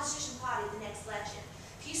title opposition party in the next election.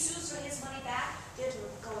 If he sues for his money back, they're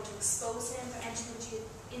going to expose him for entering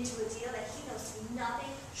into a deal that he knows to be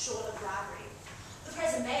nothing short of robbery. The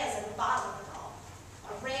present mayor's at the bottom of it all.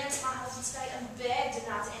 I ran to my husband's site and begged him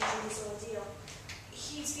not to enter this ordeal.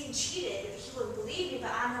 He's being cheated. He wouldn't believe me,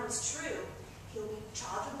 but I know it's true. He'll be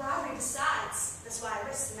charged with robbery besides. That's why I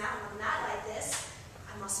risked him out on a night like this. I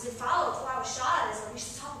must have been followed before I was shot at as I reached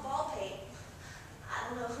the top of Baldpate. I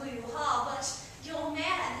don't know who you are, but you're a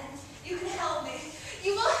man, and you can help me.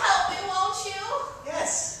 You will help me, won't you?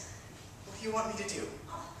 Yes. What do you want me to do?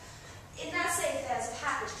 In that safe, there's a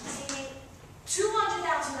package containing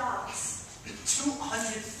 $200,000.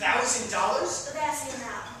 $200,000? That's the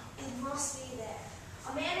amount. It must be there.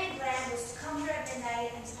 A man named Bland was to come here at midnight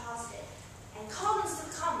and deposit it. And Collins to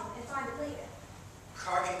come and find it later.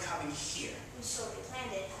 Cargan coming here. We surely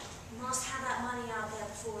planned it. We must have that money out there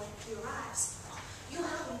before he arrives. You'll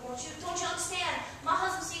help me, won't you? Don't you understand? My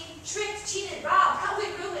husband's being tricked, cheated, robbed, probably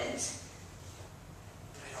ruined.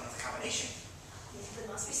 But I don't know the combination. There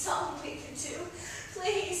must be something we can do.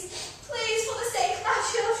 Please, please, for the sake of my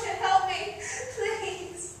children, help me.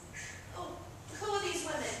 Please. Oh, who are these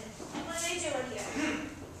women? What are they doing here?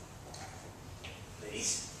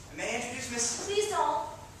 Ladies, may I introduce Miss... Please don't.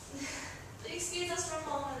 Excuse us for a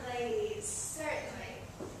moment, ladies. Certainly.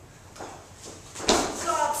 For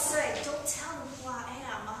God's sake, don't tell them who I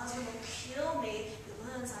am. My husband will kill me if he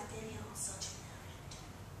learns I've been here on such an errand.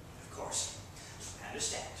 Of course. I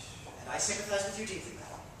understand. And I sympathize with you deeply,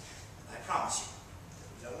 madam. And I promise you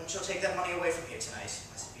that no one shall take that money away from here tonight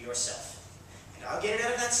unless it be yourself. And I'll get it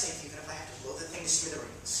out of that safe even if I have to blow the thing to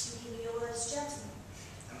smithereens. You give me your word as a gentleman.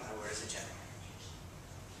 And my word as a gentleman.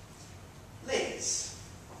 Ladies,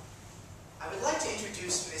 I would like to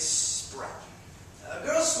introduce Miss Brown, a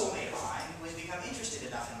girl schoolmate of mine who has become interested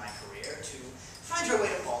enough in my career to find her way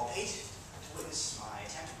to Baldpate to witness my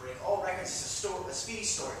attempt to break all records as a speedy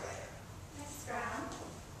storywriter. Miss Brown?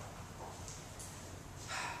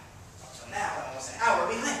 So now I'm almost an hour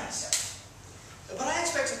behind myself. But I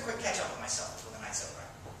expect to quick catch up with myself before the night's over.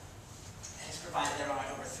 That is provided there aren't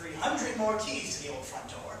over 300 more keys to the old front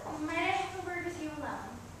door. Might I have a word with you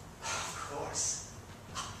alone? Of course.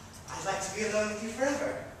 I'd like to be alone with you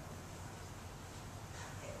forever.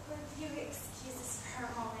 Would you excuse us for a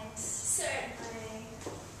moment? Certainly.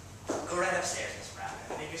 Go right upstairs, Miss Brown,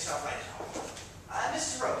 and make yourself right at home.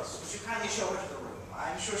 Mrs. Rose, would you kindly show her to the room?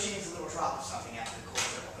 I'm sure she needs a little drop of something after the cold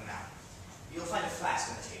trip up the mountain. You'll find a flask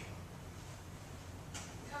on the table.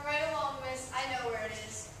 Come right along, miss. I know where it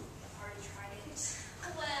is. I've already tried it.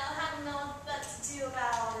 Well, I don't know what to do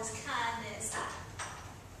about all this kindness.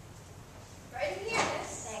 Right in here,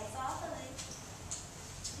 miss. Thanks awfully.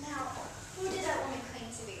 Now, who did that woman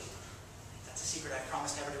claim to be? That's a secret I've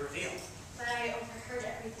promised never to reveal. But I overheard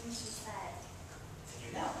everything she said. Then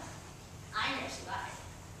you know. I know she lied.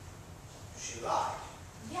 She lied.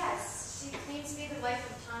 Yes, she claimed to be the wife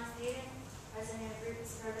of Thomas Hayden, president of Root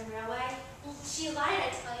Suburban Railway. Well, she lied, I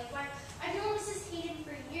tell you. I've known Mrs. Hayden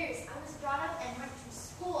for years. I was brought up and went to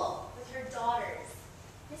school with her daughters.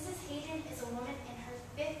 Mrs. Hayden is a woman in her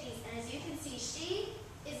 50s, and as you can see, she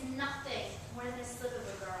is nothing more than a slip of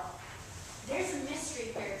a girl. There's a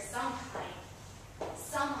mystery here of some kind.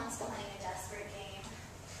 Someone's playing a desperate game.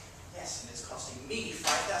 Yes, and it's costing me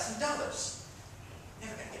 $5,000.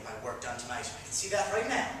 Never gonna get my work done tonight. I can see that right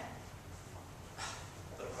now.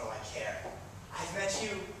 But what do I care? I've met you.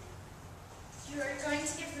 You're going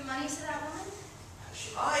to give the money to that woman?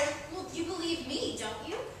 She lied. Well, you believe me, don't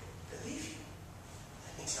you? Believe you.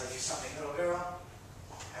 Let me tell you something, little girl.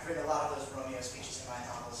 I've read a lot of those Romeo speeches in my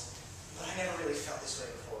novels, but I never really felt this way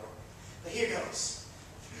before. But here goes.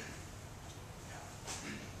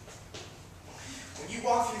 When you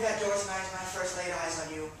walked through that door tonight and I first laid eyes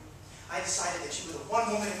on you, I decided that you were the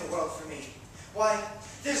one woman in the world for me. Why,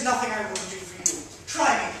 there's nothing I wouldn't do for you.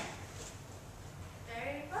 Try me.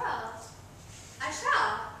 Very well. I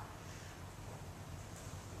shall.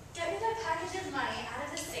 Get me that package of money out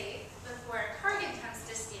of the safe before Cargan comes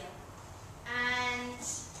to steal. And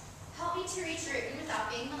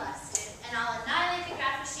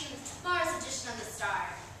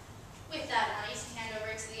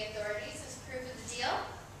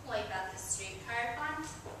want.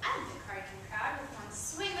 I'm the cardigan crowd with one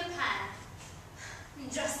swing of a pen.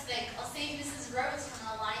 Just think, I'll save Mrs. Rose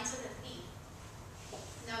from the line to the feet.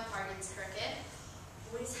 No cardigan's crooked.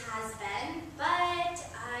 Always has been, but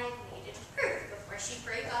I needed proof before she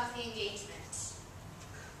break off the engagement.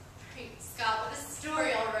 Great Scott, what a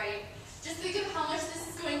story I'll write. Just think of how much this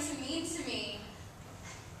is going to mean to me.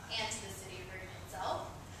 And to the city of Brigham itself.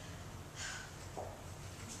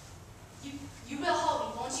 You will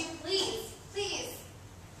help me, won't you? Please, please.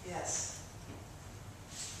 Yes.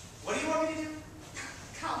 What do you want me to do?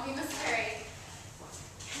 Call me Miss Mary.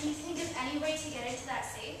 Can you think of any way to get into that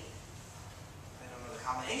safe? I don't know the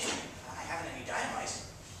combination. I haven't any dynamite.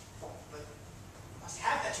 But I must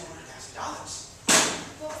have that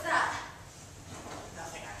 $200,000. What was that?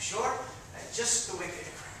 Nothing, I'm sure. Just the wick in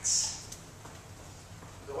the cracks.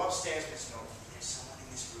 Go upstairs, Miss Norton. There's someone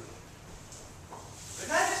in this room. Good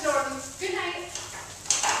night, Miss Norton. Good night.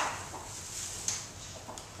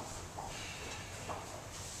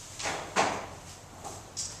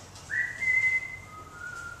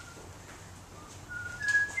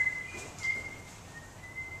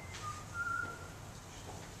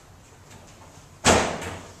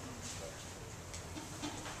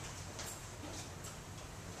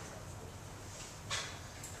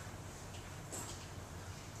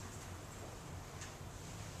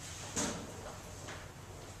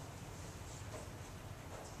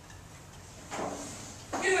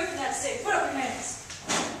 Get away from that safe. Put up your hands.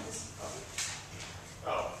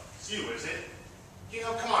 Oh, it's you, is it? You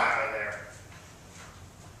know, come on out of there.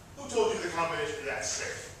 Who told you the combination to that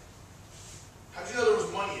safe? How'd you know there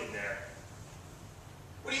was money in there?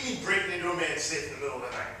 What do you mean breaking into a man's safe in the middle of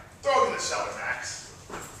the night? Throw it in the cellar, Max.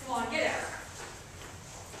 Come on, get out.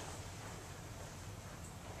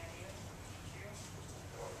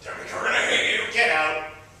 Jeremy, we're gonna hit you. Get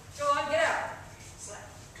out. Go on, get out. Slap.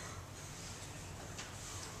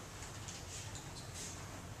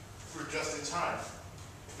 We're just in time.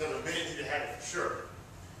 Another minute you'd have had it for sure.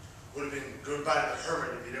 Would have been goodbye to the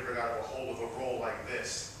hermit if he'd ever got a hold of a roll like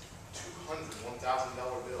this. $200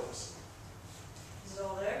 $1,000 bills. Is it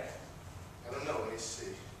all there? I don't know, let me see.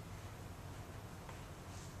 You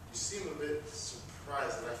seem a bit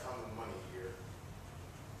surprised that I found the money here.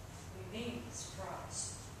 What do you mean,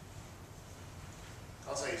 surprise?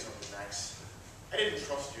 I'll tell you something, Max. I didn't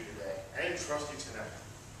trust you today. I didn't trust you tonight.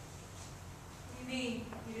 What do you mean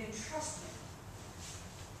you didn't trust me?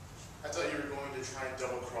 I thought you were going to try and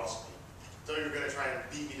double-cross me. I thought you were going to try and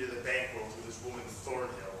beat me to the bankroll through this woman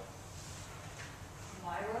Thornhill.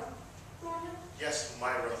 Myra Thornhill? Yes,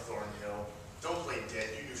 Myra Thornhill. Don't play dead.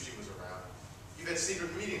 You knew she was around. You've had secret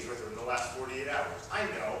meetings with her in the last 48 hours. I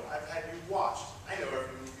know. I've had you watched. I know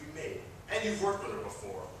every move you made. And you've worked with her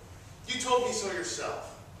before. You told me so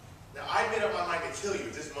yourself. Now, I made up my mind to kill you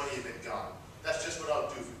if this money had been gone. That's just what I'll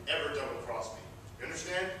do if you ever double-cross me. You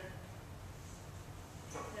understand?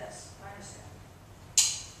 Yes, I understand.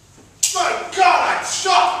 My God, I'm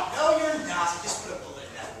shocked! No, you're not. You just put a bullet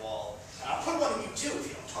in that wall. And I'll put one in you, too, if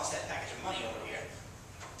you don't toss that package of money over here.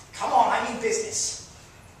 Come on, I mean business.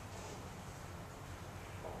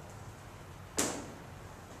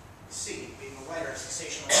 See, being a writer of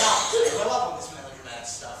sensational novels, I well up on this melodramatic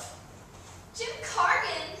stuff. Jim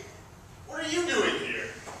Cargan! What are you doing here?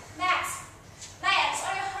 Max! Max,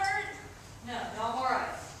 are you hurt? No, I'm all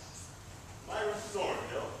right. Myra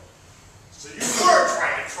Thornhill. So you were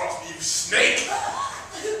trying to trust me, you snake!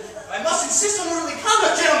 I must insist on orderly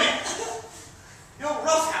conduct, gentlemen! No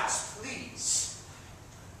roughhouse, please.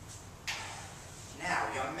 Now,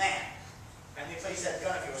 young man, kindly place that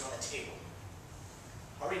gun of yours on the table.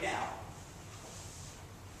 Hurry now.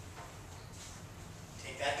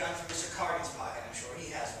 Take that gun from Mr. Cargan's pocket. I'm sure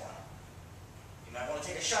he has one. You might want to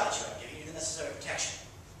take a shot at you. I'm giving you the necessary protection.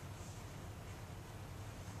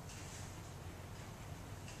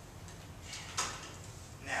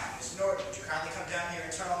 Now, Miss Norton, would you kindly come down here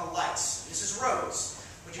and turn on the lights? Mrs. Rose,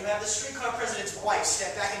 would you have the streetcar president's wife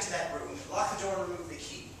step back into that room, lock the door, and remove the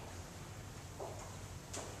key?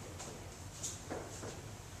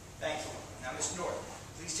 Thank you. Now, Miss Norton,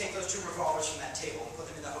 please take those 2 revolvers from that table and put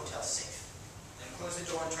them in the hotel safe. Then close the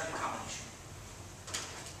door and turn the combination.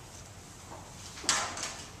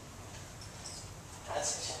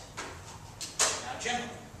 That's it. Now, gentlemen,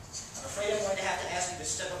 I'm afraid I'm going to have to ask you to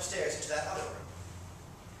step upstairs into that other room.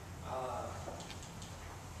 I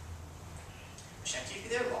shan't keep you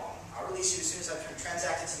there long. I'll release you as soon as I've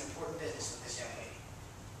transacted some important business with this young lady.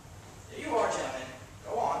 There you are, gentlemen.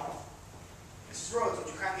 Go on. Mrs. Rhodes, would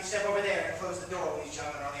you kindly step over there and close the door when these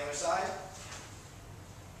gentlemen are on the other side?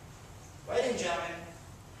 Right in, gentlemen.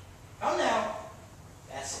 Come now.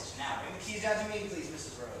 That's it. Now, bring the keys down to me, please,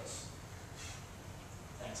 Mrs. Rhodes.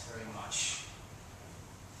 Thanks very much.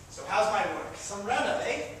 So how's my work? Some roundup,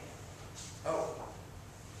 eh? Oh.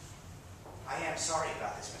 I am sorry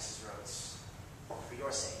about this, Mrs. Rhodes. For your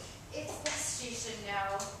sake. It's best you should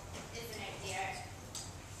know, isn't it, dear?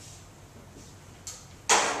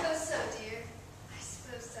 I suppose so, dear. I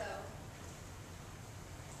suppose so.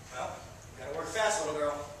 Well, you gotta work fast, little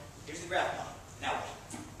girl. Here's the graph model. Now what?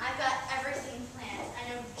 I've got everything planned. I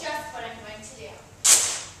know just what I'm going to do.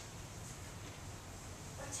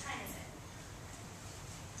 What time is it?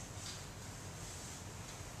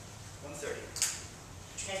 1:30.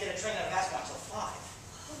 You can't get a train out of Aswan until 5.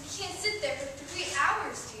 Oh, we can't sit there for 3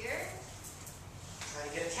 hours, dear. Try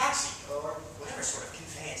to get a taxi, or whatever sort of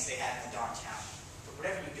conveyance they have in the darn town. But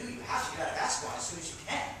whatever you do, you have to get out of Aswan as soon as you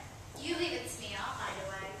can. You leave it to me. I'll find a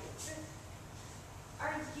way.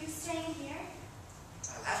 Are you staying here?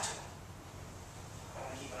 I'll have to. I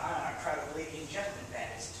want to keep an eye on our crowd of lady and gentlemen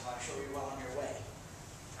bandits until I'm sure you're well on your way.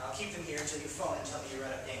 I'll keep them here until you phone and tell me you're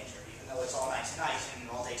out of danger, even though it's all night tonight and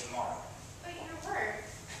all day tomorrow. But your work.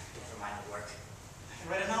 Never mind the work. I can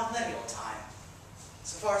write a novel any old time.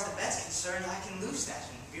 So far as the bet's concerned, I can lose that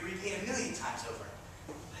and be repaid 1,000,000 times over.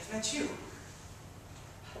 I've met you.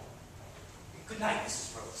 Good night,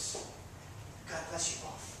 Mrs. Rhodes. God bless you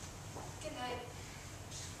both. Good night.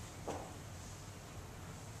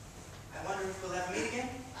 I wonder if we'll ever meet again?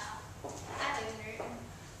 Well, I live in Newton.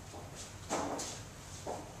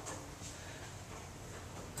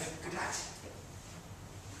 Good night.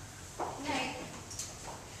 Night.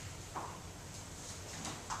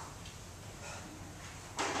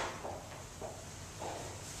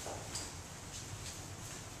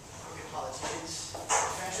 Crooked politicians,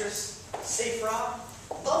 adventurous, safe rob,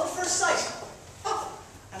 love at first sight. Oh,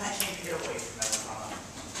 and I can't get away from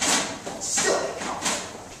melodrama. Still I count.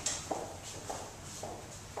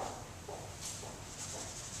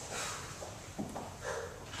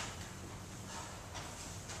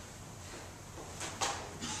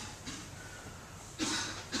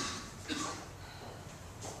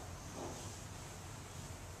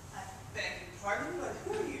 I beg your pardon, but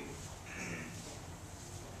who are you?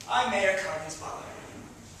 I'm Mayor Carvin's butler.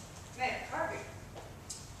 Mayor Carvey.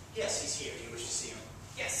 Yes, he's here. Do you wish to see him?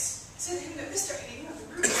 Yes. Send him that Mr. Hayden of the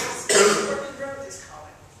Rehearsal Road is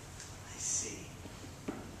calling. I see.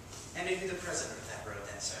 And are you the president of that road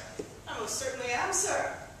then, sir? I most certainly am,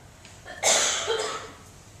 sir.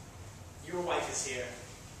 Your wife is here.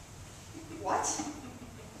 What?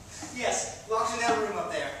 Yes, locked in that room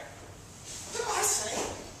up there. What did I say?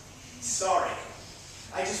 Sorry.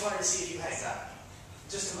 I just wanted to see if you had a gun.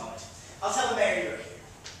 Just a moment. I'll tell the mayor you're here.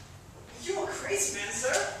 You're a crazy man,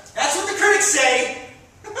 sir. That's what the critics say!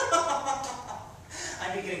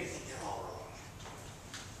 I'm beginning to think they're all wrong.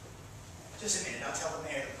 Just a minute, I'll tell the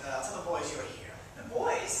mayor, I'll tell the boys you're here. The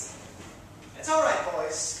boys. It's all right,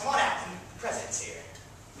 boys. Come on out. The president's here.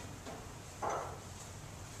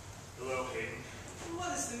 Hello, Hayden.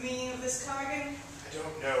 What is the meaning of this, Cargan? I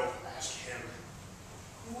don't know. Ask him.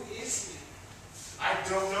 Who is he? I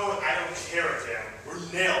don't know. I don't care again. We're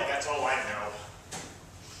nailed. That's all I know.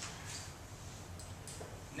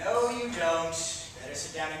 No, you don't. Better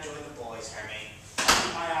sit down and join the boys, Hermie.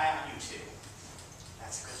 Keep my eye on you two.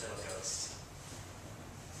 That's a good little ghost.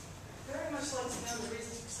 Very much like to know the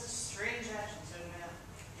reasons for such strange actions, young man.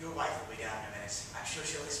 Your wife will be down in a minute. I'm sure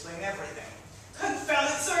she'll explain everything. Confound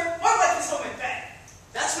it, sir! My wife is home in bed!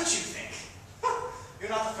 That's what you think. You're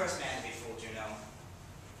not the first man to be fooled, you know.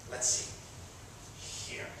 Let's see.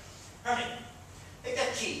 Here. Hermie, take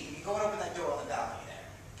that key and go and open that door on the balcony there.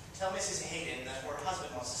 Tell Mrs. Hayden that her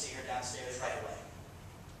husband wants to see her downstairs right away.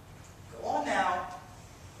 Go on now.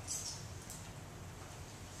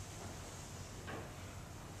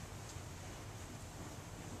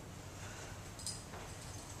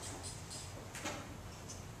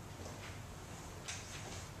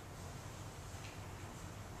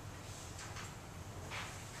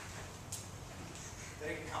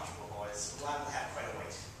 Better get comfortable, boys. We'll have quite a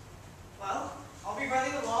wait. Well, I'll be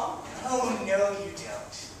running along. Oh, no, you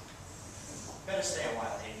don't. Better stay a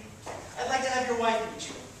while, Hayden. I'd like to have your wife meet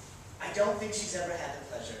you. I don't think she's ever had the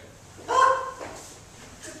pleasure. Ah!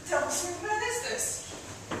 The devil's sort of man is this?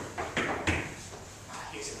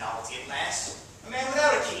 Here's a novelty at last. A man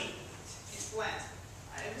without a key. He's bland.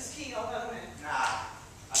 I have his key, I'll let him in. Nah,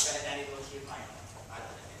 I've got a dandy little key of my own. I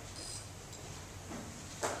let it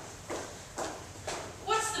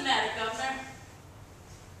What's the matter, Governor?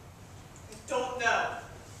 I don't know.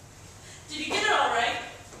 Did you get it all right?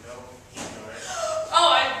 in. No, he's all right. Oh,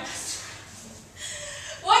 I...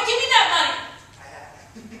 Why, give me that money! I have.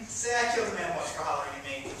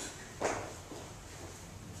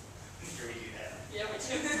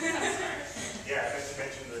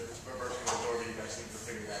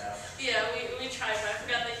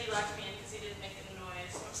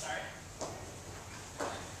 sorry.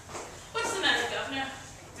 What's the matter, Governor?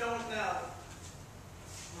 I don't know.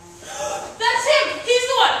 That's him! He's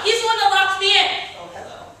the one! He's the one that locked me in! Oh,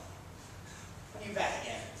 hello. You back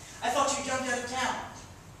again. I thought you jumped out of town.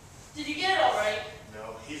 Did you get it all right?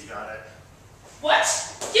 No, he's got it. What?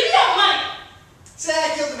 Give me that money! Say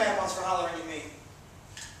I killed the man once for hollering at me.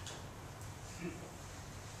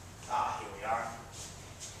 Ah, here we are.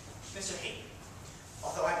 Mr. Hayden,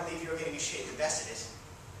 although I believe you're getting a shade the best of it,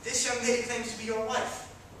 this young lady claims to be your wife.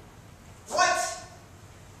 What?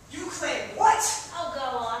 You claim what? Oh,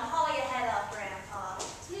 go on. Haul your head up, Grandpa.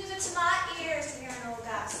 It's music to my ears to hear an old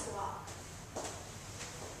guy squawk.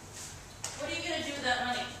 What are you gonna do with that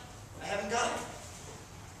money? I haven't got it.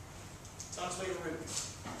 It's on its way to Reuben.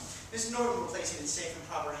 Miss Norton will place it in safe and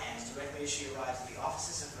proper hands directly as she arrives at the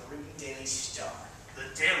offices of the Reuben Daily Star. The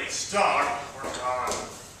Daily Star? We're gone.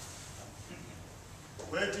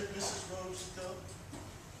 Where did Mrs. Rose go?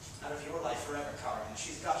 Out of your life forever, Carmen.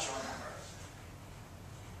 She's got your number.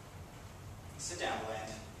 Sit down,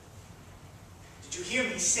 Bland. Did you hear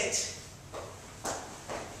me? Sit. Sit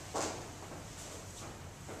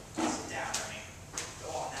down, Ernie. Go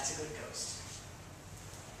on, that's a good ghost.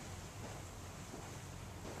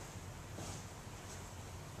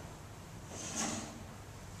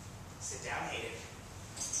 Sit down, Hayden.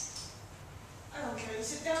 I don't care to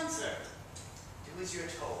sit down, sir. Do as you're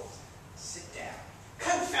told. Sit down.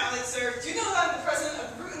 Confound it, sir. Do you know that I'm the president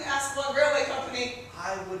of the Root and Akwkward Railway Company?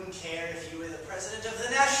 I wouldn't care if you were the president of the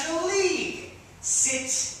National League.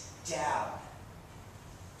 Sit down.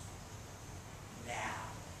 Now.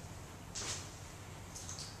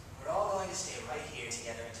 We're all going to stay right here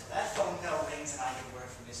together until that phone bell rings and I get word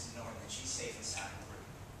from Miss Norton that she's safe and sound in the room.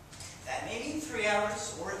 That may mean 3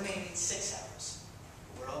 hours, or it may mean 6 hours.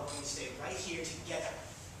 But we're all going to stay right here together,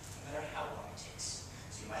 no matter how long it takes.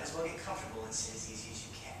 So you might as well get comfortable and sit as easy as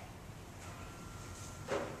you can.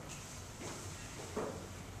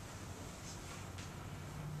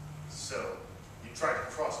 So, you tried to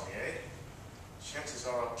cross me, eh? Chances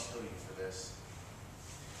are I'll kill you for this.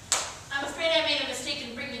 I'm afraid I made a mistake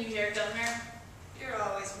in bringing you here, Governor. You're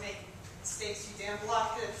always making mistakes, you damn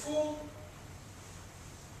blockheaded fool.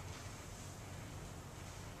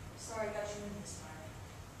 Sorry I got you into this,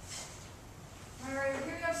 Mary. Mary,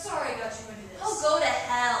 really, I'm sorry I got you into this. Oh, go to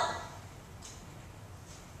hell.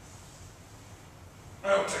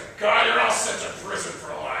 Oh, to God, you're all sent to prison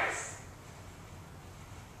for life.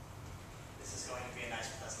 This is going to be a nice,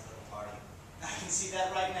 pleasant little party. I can see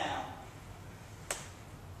that right now.